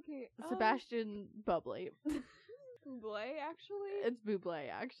 Okay. Sebastian Bubbly. Bublé, actually? It's Bublé,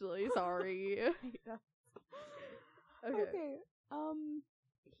 actually. Sorry. Okay.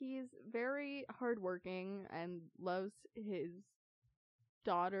 He's very hardworking and loves his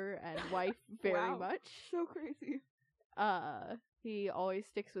daughter and wife very Wow. much. So crazy. He always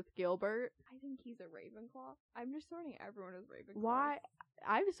sticks with Gilbert. I think he's a Ravenclaw. I'm just sorting everyone as Ravenclaw. Why?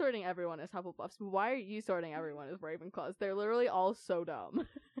 I'm sorting everyone as Hufflepuffs, but why are you sorting everyone as Ravenclaws? They're literally all so dumb.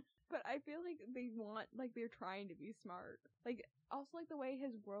 But I feel like they're trying to be smart. Like, also, like, the way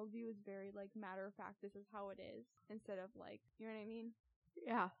his worldview is very, like, matter of fact, this is how it is, instead of, like, you know what I mean?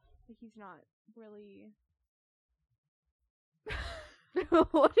 Yeah. Like, he's not really...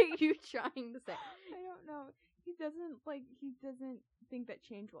 What are you trying to say? I don't know. He doesn't think that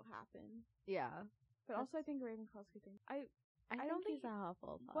change will happen. Yeah. But also, I think Ravenclaw's good thing. I don't think he's a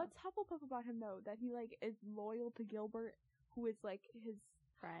Hufflepuff. What's Hufflepuff about him, though? That he, like, is loyal to Gilbert, who is, like, his...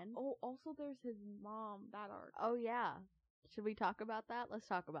 friend? Oh, also there's his mom, that arc. Oh, yeah. Should we talk about that? Let's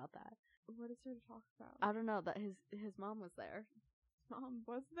talk about that. What is there to talk about? I don't know, that his mom was there. His mom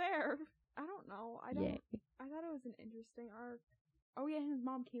was there. I don't know. I thought it was an interesting arc. Oh yeah, his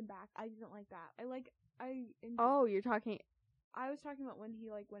mom came back. I didn't like that. Oh, you're talking... I was talking about when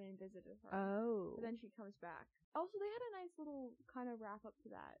he, like, went and visited her. Oh. But then she comes back. Also, they had a nice little kind of wrap up to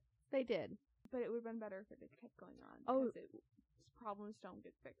that. They did. But it would have been better if it had kept going on. Oh. Because problems don't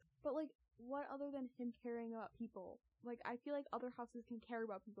get fixed. But, like, what other than him caring about people? Like, I feel like other houses can care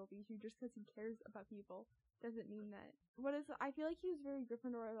about people, but just because he cares about people doesn't mean that. I feel like he was very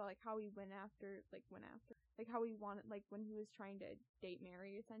Gryffindor about, like, how he went after, like, how he wanted, like, when he was trying to date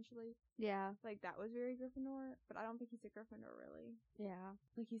Mary, essentially. Yeah. Like, that was very Gryffindor, but I don't think he's a Gryffindor, really. Yeah.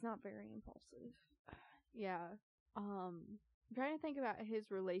 Like, he's not very impulsive. Yeah. I'm trying to think about his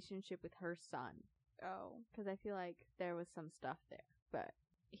relationship with her son. Oh. Because I feel like there was some stuff there. But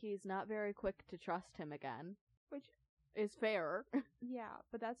he's not very quick to trust him again. Which is fair. Yeah,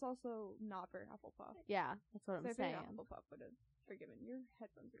 but that's also not very Hufflepuff. Yeah, that's what I'm saying. Hufflepuff would have forgiven. Your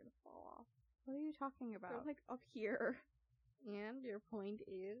headphones are going to fall off. What are you talking about? They're, like, up here. And your point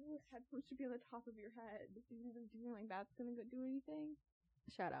is? Headphones should be on the top of your head. Do you think like that's going to do anything?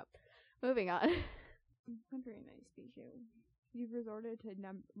 Shut up. Moving on. I'm very nice, Bijou. You've resorted to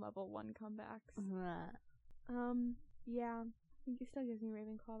level 1 comebacks. Yeah. I think he still gives me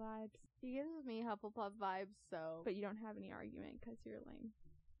Ravenclaw vibes. He gives me Hufflepuff vibes, so... But you don't have any argument, because you're lame.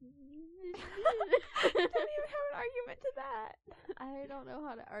 I don't even have an argument to that. I don't know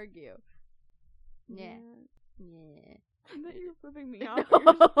how to argue. Yeah. I thought you were flipping me off.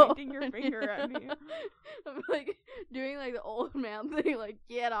 You're just pointing your finger at me. I'm, like, doing, like, the old man thing, like,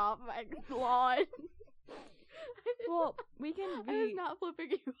 get off my lawn. Well, we can be... I was not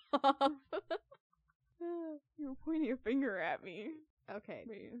flipping you off. You were pointing a finger at me. Okay.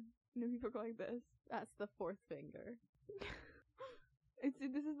 Wait, no, people go like this. That's the 4th finger.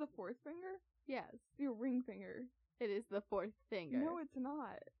 This is the 4th finger? Yes. Your ring finger. It is the 4th finger. No, it's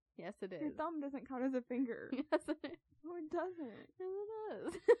not. Yes, it is. Your thumb doesn't count as a finger. Yes, it is. No, it doesn't. Yes, it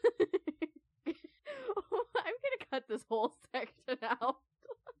does. I'm gonna cut this whole section out.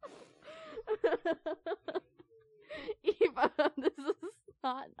 Eva, this is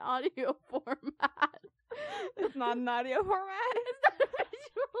not an audio format. It's not an audio format? It's not a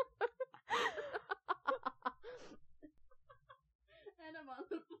visual format. And I'm on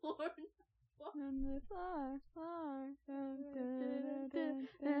the floor. On the floor.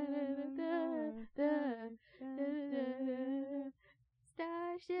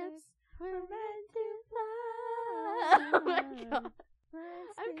 Starships were meant to fly. Oh my god.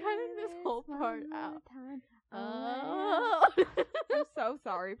 I'm cutting this whole part out. Oh. I'm so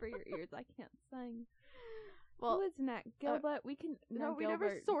sorry for your ears. I can't sing. Well, who is next? Gilbert. We can. No, we Gilbert,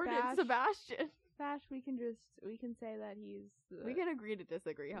 never sorted Bash. Sebastian. Bash. We can say that he's. We can agree to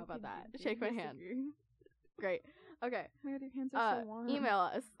disagree. How about that? Shake my hand. Great. Okay. Oh my god, your hands are so warm. Email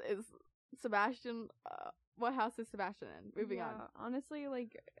us. Is Sebastian? What house is Sebastian in? Moving on. Honestly,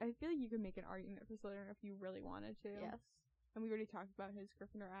 like, I feel like you could make an argument for Slytherin if you really wanted to. Yes. And we already talked about his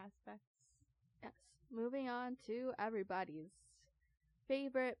Gryffindor aspects. Yes. Moving on to everybody's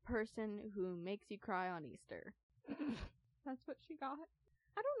favorite person who makes you cry on Easter. That's what she got.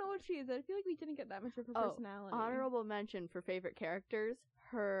 I don't know what she is. I feel like we didn't get that much of her personality. Honorable mention for favorite characters.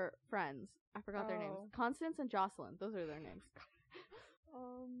 Her friends. I forgot their names. Constance and Jocelyn. Those are their names.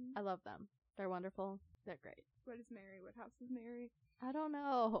 I love them. They're wonderful. They're great. What is Mary? What house is Mary? I don't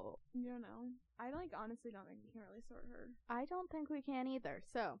know. You don't know. I honestly don't think we can really sort her. I don't think we can either.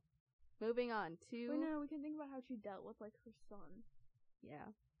 So, moving on to... Wait, no, we can think about how she dealt with, like, her son. Yeah.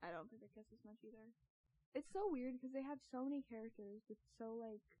 I don't think it gets as much either. It's so weird because they have so many characters with so,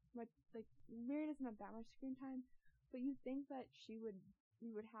 like, much, like, Mary doesn't have that much screen time, but you'd think that we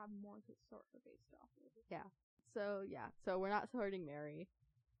would have more to sort her based off of. Yeah. So, yeah. So, we're not sorting Mary.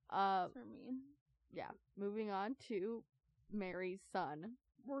 That's for me. Yeah. Moving on to Mary's son.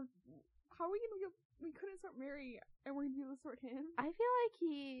 How are we gonna we couldn't sort Mary and we're gonna be able to sort him? I feel like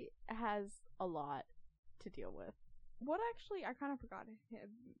he has a lot to deal with. What actually, I kind of forgot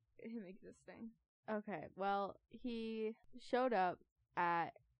him existing. Okay, well, he showed up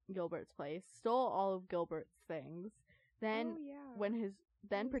at Gilbert's place, stole all of Gilbert's things, then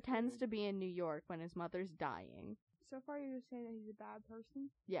pretends to be in New York when his mother's dying. So far you're just saying that he's a bad person?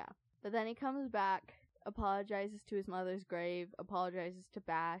 Yeah. But then he comes back, apologizes to his mother's grave, apologizes to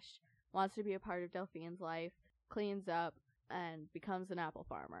Bash, wants to be a part of Delphine's life, cleans up, and becomes an apple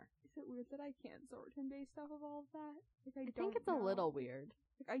farmer. Is it weird that I can't sort him based off of all of that? Like, I think it's a little weird.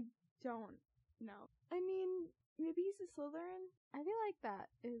 Like, I don't know. I mean, maybe he's a Slytherin? I feel like that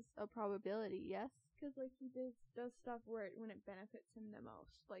is a probability, yes? Because, like, he does stuff when it benefits him the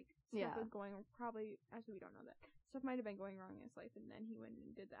most. Like, stuff was going, probably, actually, we don't know that. Stuff might have been going wrong in his life, and then he went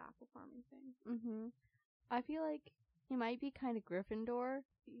and did the apple farming thing. Mm-hmm. I feel like he might be kind of Gryffindor.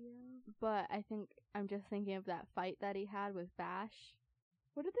 Yeah. But I think I'm just thinking of that fight that he had with Bash.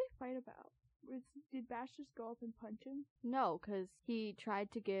 What did they fight about? Did Bash just go up and punch him? No, because he tried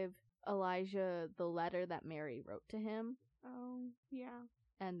to give Elijah the letter that Mary wrote to him. Oh, yeah.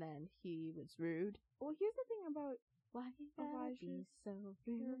 And then he was rude. Well, here's the thing about why Elijah's so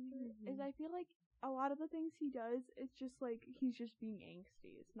character is I feel like a lot of the things he does, it's just like he's just being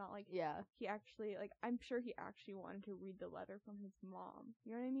angsty. It's not like he actually, like, I'm sure he actually wanted to read the letter from his mom.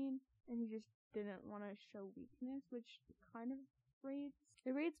 You know what I mean? And he just didn't want to show weakness, which kind of reads.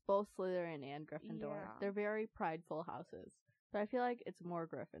 It reads both Slytherin and Gryffindor. Yeah. They're very prideful houses. But I feel like it's more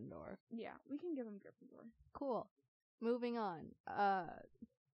Gryffindor. Yeah, we can give him Gryffindor. Cool. Moving on.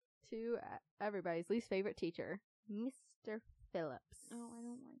 To everybody's least favorite teacher, Mr. Phillips. Oh, I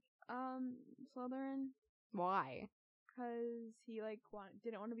don't like Slytherin. Why? Because he, like,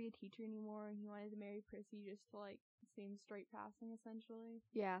 didn't want to be a teacher anymore, and he wanted to marry Prissy just to, like, seem straight passing, essentially.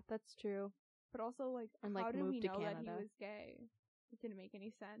 Yeah, that's true. But also, like, and, how did we know Canada. that he was gay? It didn't make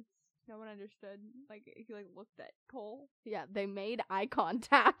any sense. No one understood. Like, he, like, looked at Cole. Yeah, they made eye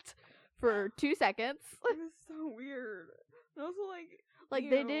contact for 2 seconds. It was so weird. And also, like,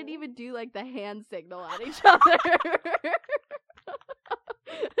 they didn't even do, like, the hand signal at each other.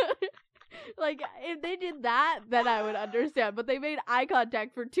 Like, if they did that, then I would understand. But they made eye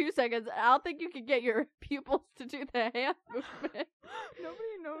contact for 2 seconds. I don't think you can get your pupils to do the hand movement.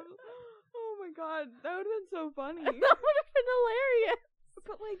 Nobody knows. Oh my god, that would have been so funny. That would have been hilarious.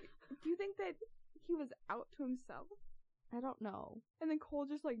 But, like, do you think that he was out to himself? I don't know. And then Cole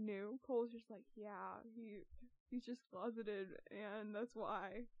just, like, knew. Cole's just like, yeah, he's just closeted, and that's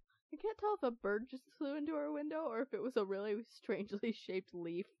why. I can't tell if a bird just flew into our window or if it was a really strangely shaped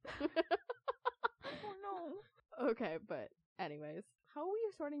leaf. Oh no. Okay, but anyways. How are we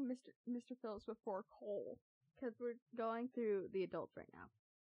sorting Mr. Phillips before Cole? Because we're going through the adults right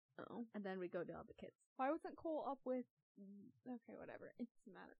now. Oh. And then we go to all the kids. Why wasn't Cole up with... Okay, whatever. It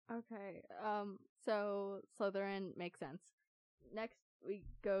doesn't matter. Okay, so Slytherin makes sense. Next, we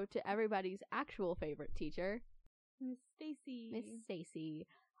go to everybody's actual favorite teacher. Miss Stacy. Miss Stacy.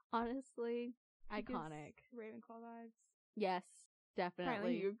 Honestly, she iconic. Ravenclaw vibes. Yes, definitely.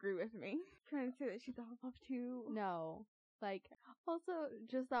 Apparently you agree with me. Trying to say that she's a Hufflepuff too. No. Like, also,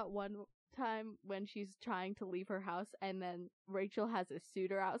 just that one time when she's trying to leave her house and then Rachel has a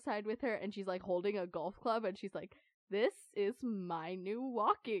suitor outside with her and she's, like, holding a golf club and she's like, this is my new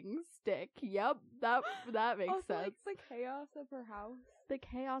walking stick. Yep, that makes also, sense. Like, the chaos of her house. The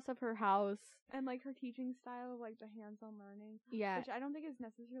chaos of her house. And, like, her teaching style of, like, the hands-on learning. Yeah. Which I don't think is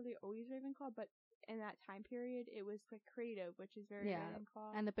necessarily always Ravenclaw, but in that time period, it was, like, creative, which is very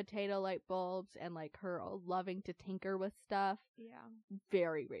Ravenclaw. And the potato light bulbs and, like, her loving to tinker with stuff. Yeah.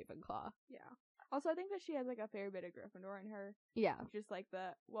 Very Ravenclaw. Yeah. Also, I think that she has, like, a fair bit of Gryffindor in her. Yeah. Just, like,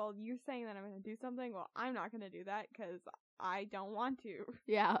 well, you're saying that I'm going to do something, well, I'm not going to do that, because I don't want to.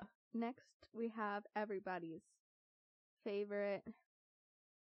 Yeah. Next, we have everybody's favorite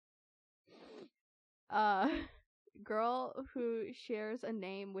girl who shares a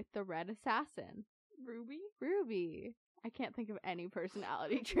name with the Red Assassin. Ruby? Ruby. I can't think of any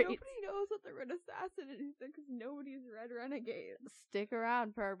personality traits. Nobody knows what the Red Assassin is because nobody's read Renegades. Stick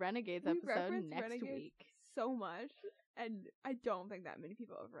around for our Renegades We episode reference next Renegades week. so much, and I don't think that many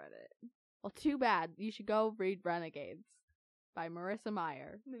people have read it. Well, too bad. You should go read Renegades by Marissa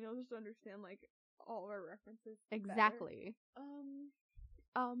Meyer. And then you'll just understand like all our references. Exactly.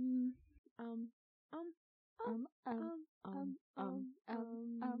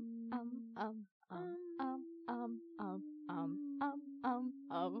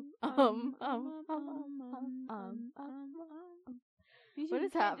 What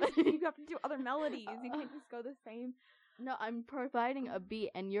is happening? You have to do other melodies. You can't just go the same. No, I'm providing a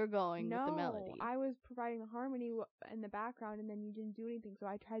beat and you're going with the melody. I was providing the harmony in the background and then you didn't do anything. So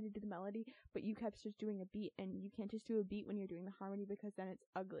I tried to do the melody, but you kept just doing a beat, and you can't just do a beat when you're doing the harmony because then it's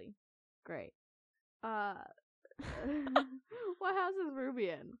ugly. Great. What house is Ruby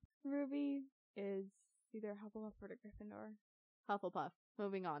in? Ruby is either Hufflepuff or Gryffindor. Hufflepuff.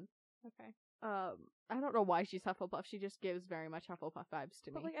 Moving on. Okay. I don't know why she's Hufflepuff. She just gives very much Hufflepuff vibes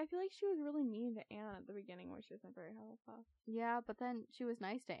to me. But like, I feel like she was really mean to Anne at the beginning, where she wasn't very Hufflepuff. Yeah, but then she was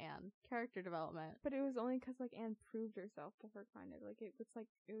nice to Anne. Character development. But it was only because like Anne proved herself to her, kind of like it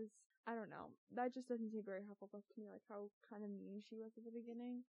was. I don't know. That just doesn't seem very Hufflepuff to me. Like how kind of mean she was at the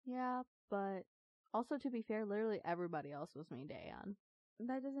beginning. Yeah, but also to be fair, literally everybody else was mean to Anne.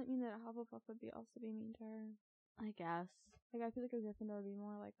 That doesn't mean that a Hufflepuff would also be mean to her. I guess. Like, I feel like a Gryffindor would be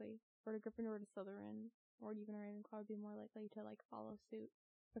more likely, or a Gryffindor to Slytherin, or even a Ravenclaw would be more likely to, like, follow suit.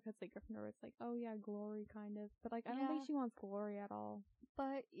 Because, like, Gryffindor is like, oh, yeah, glory, kind of. But, like, I don't think she wants glory at all.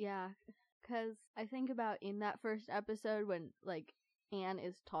 But, yeah, because I think about in that first episode when, like, Anne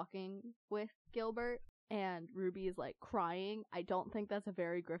is talking with Gilbert, and Ruby is, like, crying. I don't think that's a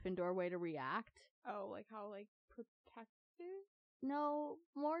very Gryffindor way to react. Oh, like, how, like, protective? No,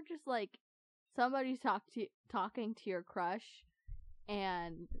 more just, like, somebody's talking to your crush,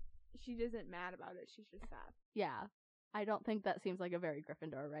 and she isn't mad about it. She's just sad. Yeah. I don't think that seems like a very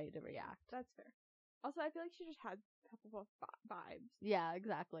Gryffindor way to react. That's fair. Also, I feel like she just has Hufflepuff vibes. Yeah,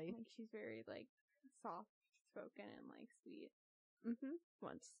 exactly. Like, she's very, like, soft-spoken and, like, sweet.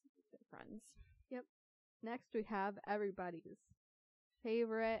 Once they're friends. Yep. Next, we have everybody's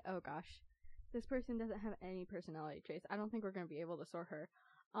favorite. Oh, gosh. This person doesn't have any personality traits. I don't think we're going to be able to sort her.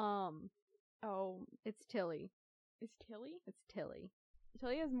 Oh, it's Tilly. Is Tilly? It's Tilly.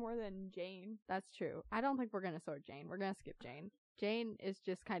 Tilly has more than Jane. That's true. I don't think we're going to sort Jane. We're going to skip Jane. Jane is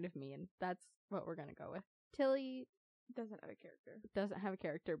just kind of mean. That's what we're going to go with. Tilly doesn't have a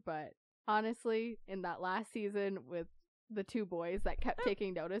character. But honestly, in that last season with the two boys that kept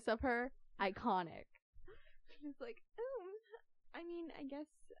taking notice of her, iconic. She's like, I mean, I guess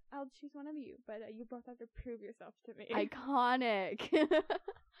I'll choose one of you, but you both have to prove yourself to me. Iconic.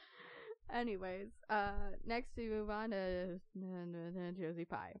 Anyways, next we move on to Josie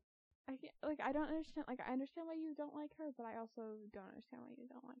Pye. I don't understand. Like, I understand why you don't like her, but I also don't understand why you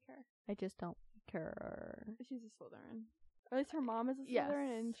don't like her. I just don't like her. She's a Slytherin. Or at least her mom is a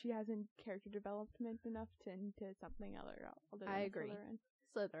Slytherin, and she hasn't character development enough into something other than I agree.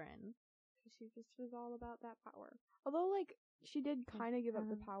 Slytherin. She just was all about that power. Although, like, she did kind of give up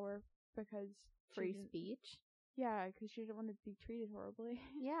the power because free speech. Yeah, because she didn't want to be treated horribly.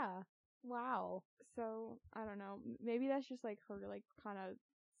 Yeah. Wow. So, I don't know. Maybe that's just, like, her, like, kind of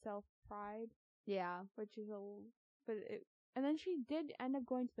self-pride. Yeah. Which is and then she did end up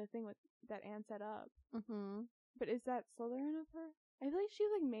going to the thing that Anne set up. But is that Slytherin of her? I feel like she's,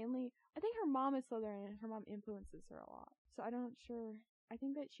 like, mainly... I think her mom is Slytherin, and her mom influences her a lot. So, I'm not sure. I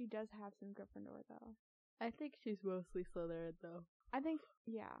think that she does have some Gryffindor, though. I think she's mostly Slytherin, though. I think,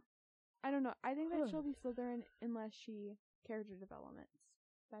 yeah. I don't know. I think that she'll be Slytherin unless she character developments.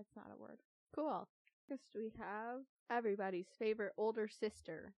 That's not a word. Cool. Next we have everybody's favorite older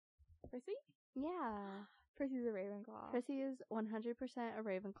sister. Prissy? Yeah. Prissy's a Ravenclaw. Prissy is 100% a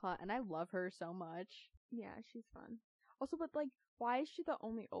Ravenclaw, and I love her so much. Yeah, she's fun. Also, but, like, why is she the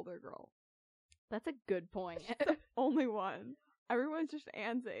only older girl? That's a good point. She's the only one. Everyone's just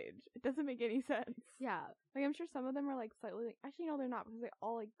Anne's age. It doesn't make any sense. Yeah. Like, I'm sure some of them are, like, slightly... Like, actually, no, they're not, because they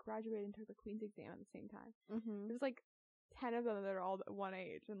all, like, graduated and took the Queen's exam at the same time. There's, like, 10 of them that are all one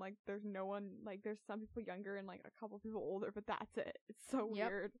age, and, like, there's no one... Like, there's some people younger and, like, a couple people older, but that's it. It's so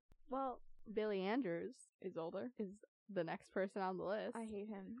weird. Well, Billy Andrews is older. Is the next person on the list. I hate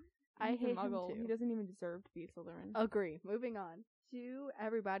him. I hate him, too. He doesn't even deserve to be a Slytherin. Agree. Moving on to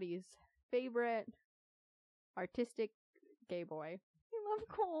everybody's favorite artistic gay boy. I love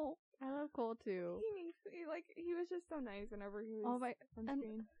Cole. I love Cole too. He was just so nice whenever he was on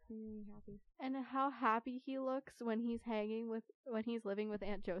screen. He made me happy. And how happy he looks when he's living with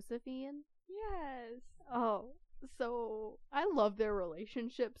Aunt Josephine. Yes. Oh, So I love their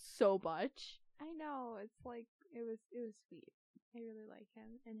relationship so much. I know, it's like it was sweet. I really like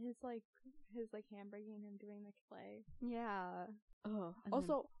him, and his handbraking and him doing the clay. Yeah. Oh, and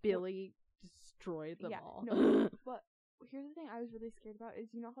Also, then Billy destroyed them all. No, but here's the thing I was really scared about is,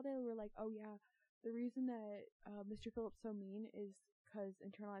 you know how they were like, oh yeah, the reason that Mr. Phillips so mean is because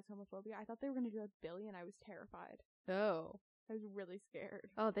internalized homophobia. I thought they were gonna do that with Billy, and I was terrified. Oh. I was really scared.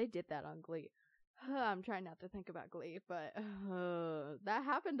 Oh, they did that on Glee. I'm trying not to think about Glee, but that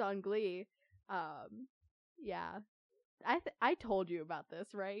happened on Glee. Yeah. I told you about this,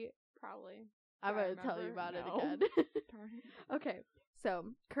 right? Probably. I'm Do I gonna tell you remember? about it No. again. Darn. Okay, so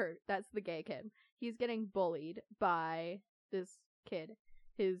Kurt, that's the gay kid. He's getting bullied by this kid.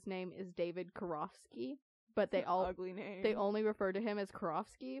 His name is David Karofsky, but It's an ugly name. they only refer to him as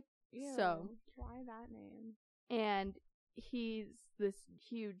Karofsky. Ew, So why that name? and he's this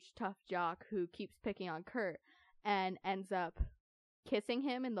huge tough jock who keeps picking on Kurt and ends up kissing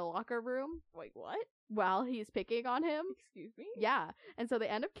him in the locker room Wait, what? while he's picking on him. Excuse me? Yeah. And so they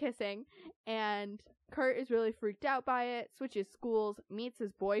end up kissing, and Kurt is really freaked out by it, switches schools, meets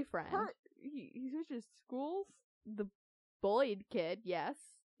his boyfriend. Kurt, he switches schools? The bullied kid, yes.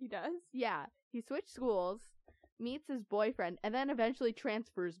 He does? Yeah. He switched schools, meets his boyfriend, and then eventually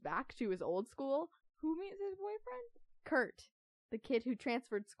transfers back to his old school. Who meets his boyfriend? Kurt, the kid who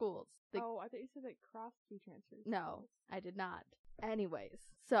transferred schools. Oh, I thought you said that Krofsky transferred No, schools. I did not. Anyways,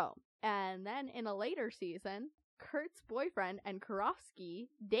 so, and then in a later season, Kurt's boyfriend and Karofsky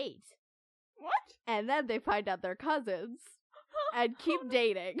date. What? And then they find out they're cousins and keep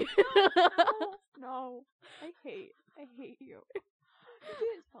dating. No. I hate you. You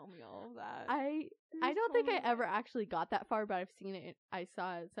didn't tell me all of that. I You don't just think told I me ever that. actually got that far, but I've seen it. I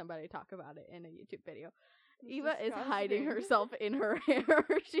saw somebody talk about it in a YouTube video. It's Eva is hiding disgusting. herself in her hair.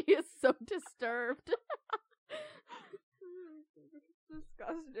 She is so disturbed. It's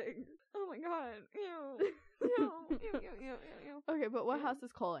disgusting. Oh my god. Ew. Ew. Ew. Okay, but what Ew. house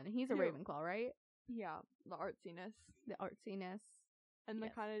is Cole in? He's a Ew. Ravenclaw, right? Yeah, the artsiness. The artsiness. And the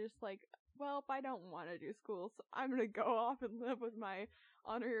Yes. kind of just like, well, if I don't want to do school, so I'm gonna go off and live with my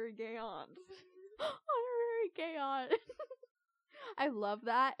honorary gay aunt. Honorary gay aunt. I love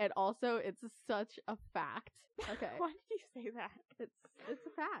that, and also it's such a fact. Okay, Why did you say that? it's a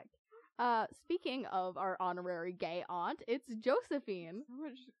fact. Speaking of our honorary gay aunt, it's Josephine. So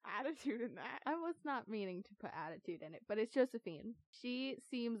much attitude in that. I was not meaning to put attitude in it, but it's Josephine. She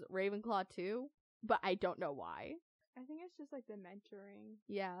seems Ravenclaw too, but I don't know why. I think it's just like the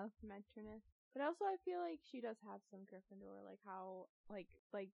Yeah. mentorness. But also I feel like she does have some Gryffindor, like how like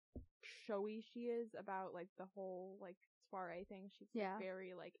showy she is about like the whole like soiree thing. She's Yeah.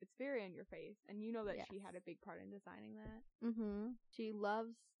 very like, it's very in your face, and you know that she Yes. had a big part in designing that. Mhm. She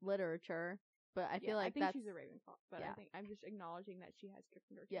loves literature, but I feel like I think that's she's a Ravenclaw, but yeah. I think I'm just acknowledging that she has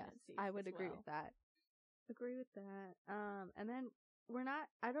Gryffindor yes. tendencies. I would as agree well. with that. Agree with that. And then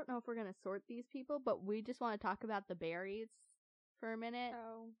I don't know if we're gonna sort these people, but we just want to talk about the Berries for a minute.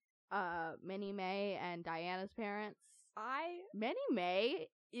 Oh, Minnie May and Diana's parents. I Minnie May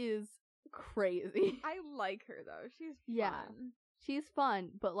is crazy. like her though. She's fun. Yeah. She's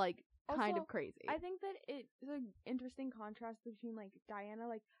fun, but like kind Also, of crazy. I think that it's an interesting contrast between like Diana.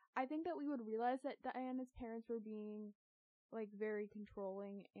 Like, I think that we would realize that Diana's parents were being like very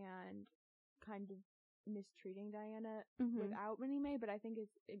controlling and kind of mistreating Diana Mhm. without Minnie May, but I think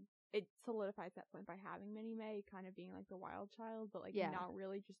it solidifies that point by having Minnie May kind of being like the wild child, but like Yeah. not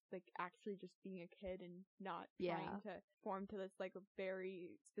really, just like actually just being a kid and not Yeah. trying to form to this like a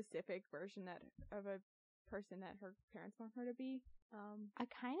very specific version that of a person that her parents want her to be. I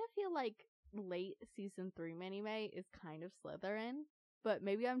kind of feel like late season 3 Minnie May is kind of Slytherin, but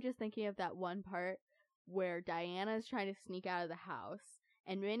maybe I'm just thinking of that one part where Diana's trying to sneak out of the house,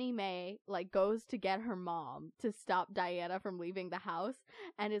 and Minnie May like goes to get her mom to stop Diana from leaving the house,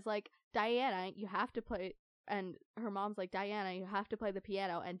 and is like, Diana, you have to play. And her mom's like, Diana, you have to play the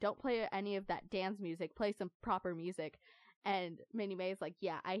piano and don't play any of that dance music. Play some proper music. And Minnie May's like,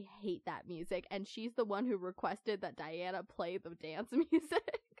 yeah, I hate that music. And she's the one who requested that Diana play the dance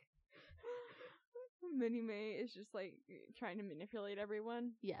music. Minnie May is just like trying to manipulate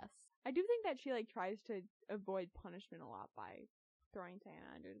everyone. Yes. I do think that she like tries to avoid punishment a lot by throwing Diana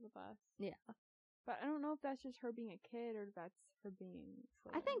under the bus. Yeah. But I don't know if that's just her being a kid or if that's her being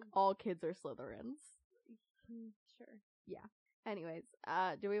I think Slytherin. all kids are Slytherins. Sure. Anyways,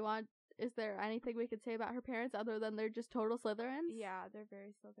 is there anything we could say about her parents other than they're just total Slytherins? Yeah, they're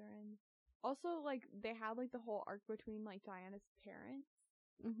very Slytherin. Also, like, they had like the whole arc between like Diana's parents.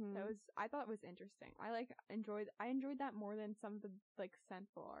 Mm-hmm. I thought it was interesting. I enjoyed that more than some of the like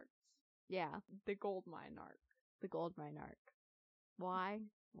central arcs. Yeah. The gold mine arc. the Goldmine arc. Why?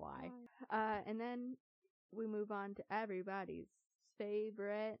 And then we move on to everybody's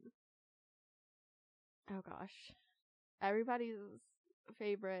favorite. Oh gosh. Everybody's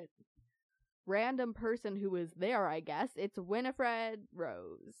favorite random person who was there, I guess. It's Winifred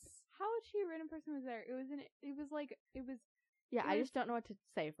Rose. How was she a random person was there? Yeah, I just don't know what to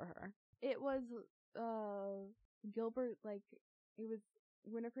say for her. It was Gilbert,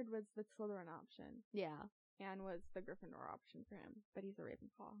 Winifred was the Slytherin option. Yeah. Anne was the Gryffindor option for him, but he's a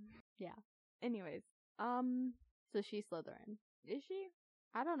Ravenclaw. Yeah. Anyways, so she's Slytherin. Is she?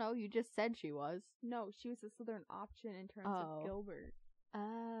 I don't know, you just said she was. No, she was the Slytherin option in terms of Gilbert.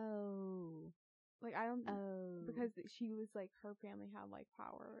 Oh. Because she was, her family had,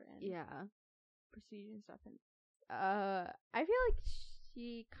 power and prestige and stuff. And I feel like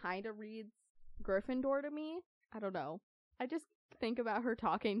she kind of reads Gryffindor to me. I don't know. I just think about her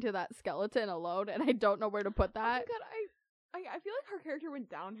talking to that skeleton alone, and I don't know where to put that. Oh my god, I feel like her character went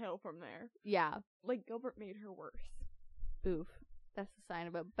downhill from there. Yeah. Gilbert made her worse. Oof. That's a sign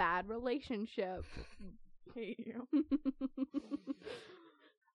of a bad relationship. Hate you.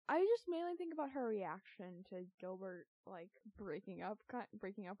 I just mainly think about her reaction to Gilbert, breaking up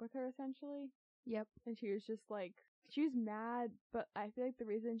with her, essentially. Yep. And she was just, she was mad, but I feel like the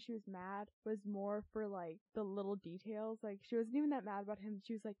reason she was mad was more for, the little details. She wasn't even that mad about him.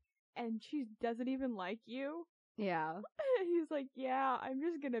 She was and she doesn't even like you? Yeah. And he's yeah, I'm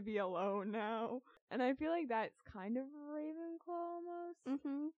just gonna be alone now. And I feel like that's kind of Ravenclaw, almost.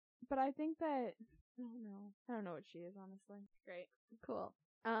 Mm-hmm. But I think that, I don't know what she is, honestly. Great. Cool.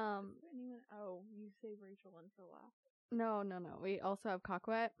 You save Rachel in for last. No. We also have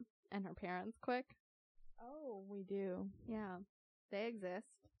Cockawet and her parents quick. Oh, we do. Yeah. They exist.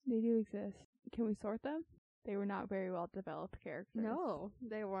 They do exist. Can we sort them? They were not very well developed characters. No,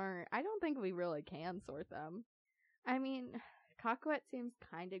 they weren't. I don't think we really can sort them. I mean, Cockawet seems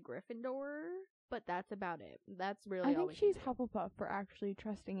kind of Gryffindor, but that's about it. That's really all we can do. I think she's Hufflepuff for actually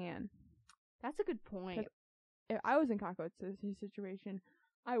trusting Anne. That's a good point. If I was in Cockawet's situation,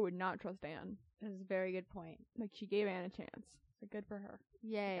 I would not trust Anne. That's a very good point. She gave Anne a chance. So good for her.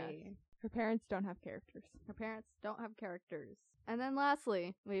 Yay. Her parents don't have characters. And then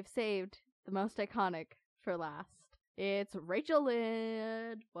lastly, we've saved the most iconic for last. It's Rachel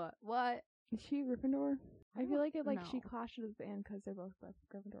Lynn. What? Is she Gryffindor? I feel like she know. clashes with Anne because they're both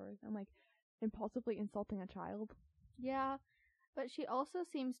Gryffindors. And impulsively insulting a child. Yeah, but she also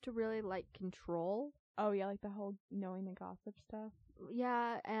seems to really like control. Oh yeah, the whole knowing the gossip stuff.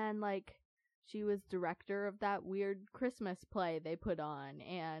 Yeah, and she was director of that weird Christmas play they put on.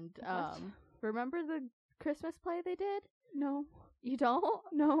 And remember the Christmas play they did? No. You don't?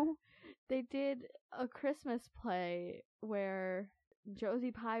 No. They did a Christmas play where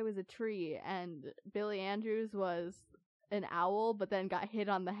Josie Pye was a tree and Billy Andrews was an owl, but then got hit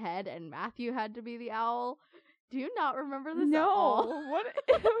on the head and Matthew had to be the owl. Do you not remember this at all? What?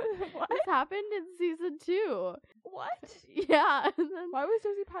 This happened in season 2. What? Yeah. And then, why was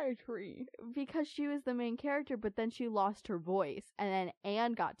Josie Pye a tree? Because she was the main character, but then she lost her voice, and then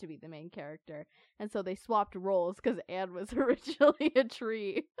Anne got to be the main character, and so they swapped roles because Anne was originally a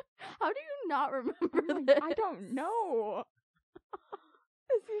tree. How do you not remember this? I don't know.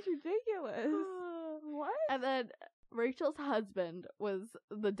 This is ridiculous. What? And then Rachel's husband was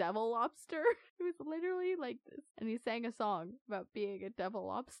the devil lobster. He was literally like this. And he sang a song about being a devil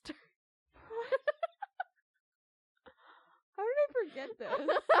lobster. What? How did I forget this?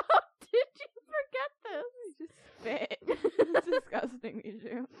 How did you forget this? I just spit. It's disgusting,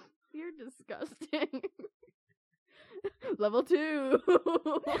 Mishu. You're disgusting. Level 2.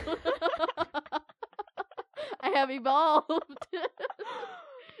 I have evolved.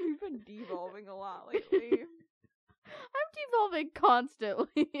 You've been devolving a lot lately. I'm devolving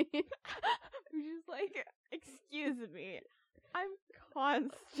constantly. You're just excuse me. I'm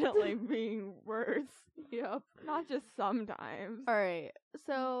constantly being worse. Yep. Not just sometimes. Alright.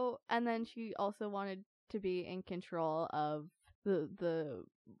 So, and then she also wanted to be in control of the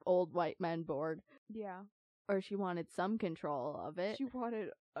old white men board. Yeah. Or she wanted some control of it. She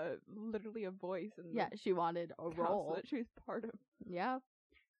wanted literally a voice in the she wanted a role that she was part of. Yeah.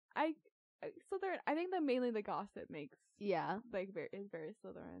 Slytherin. I think that mainly the gossip makes is very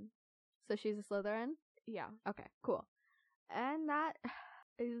Slytherin. So she's a Slytherin? Yeah. Okay, cool. And that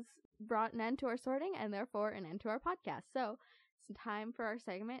is brought an end to our sorting and therefore an end to our podcast. So it's time for our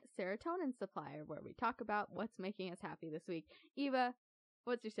segment Serotonin Supplier, where we talk about what's making us happy this week. Eva,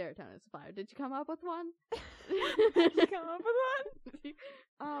 what's your serotonin supplier? Did you come up with one? Did you come up with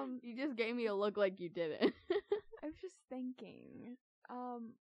one? You just gave me a look like you didn't. I was just thinking.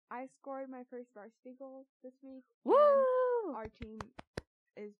 I scored my first varsity goal this week. Woo! And our team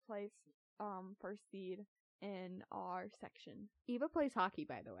is placed first seed in our section. Eva plays hockey,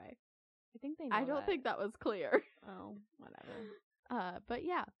 by the way. I think they know I don't think that was clear. Oh, whatever. But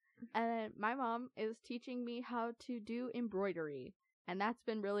yeah. And my mom is teaching me how to do embroidery. And that's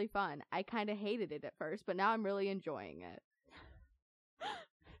been really fun. I kind of hated it at first, but now I'm really enjoying it.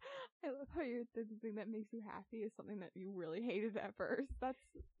 I love how the thing that makes you happy is something that you really hated at first. That's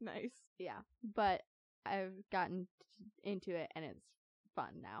nice. Yeah. But I've gotten into it and it's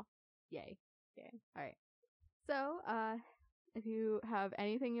fun now. Yay. Yay. Alright. So, if you have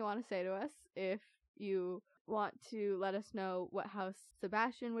anything you want to say to us, if you want to let us know what house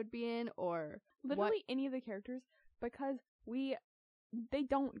Sebastian would be in, or literally any of the characters, because they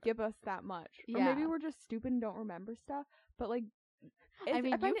don't give us that much. Yeah. Or maybe we're just stupid and don't remember stuff, but like, I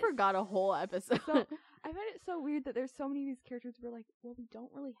mean, you forgot a whole episode. So, I find it so weird that there's so many of these characters we're like, well, we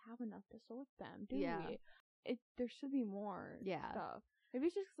don't really have enough to sort them, do we? There should be more stuff. Maybe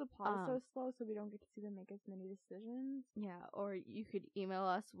it's just because the plot is so slow, so we don't get to see them make as many decisions. Yeah, or you could email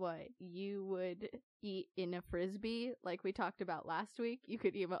us what you would eat in a Frisbee, like we talked about last week. You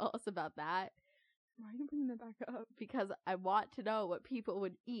could email us about that. Why are you bringing that back up? Because I want to know what people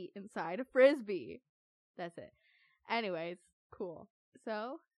would eat inside a Frisbee. That's it. Anyways, cool.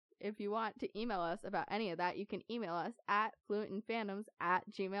 So, if you want to email us about any of that, you can email us at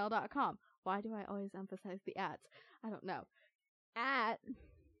fluentandfandoms@gmail.com. Why do I always emphasize the ats? I don't know.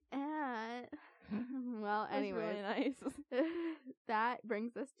 Well, anyways. That's really nice. That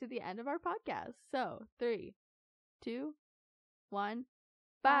brings us to the end of our podcast. So, 3, 2, 1,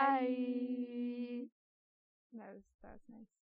 bye. That was nice.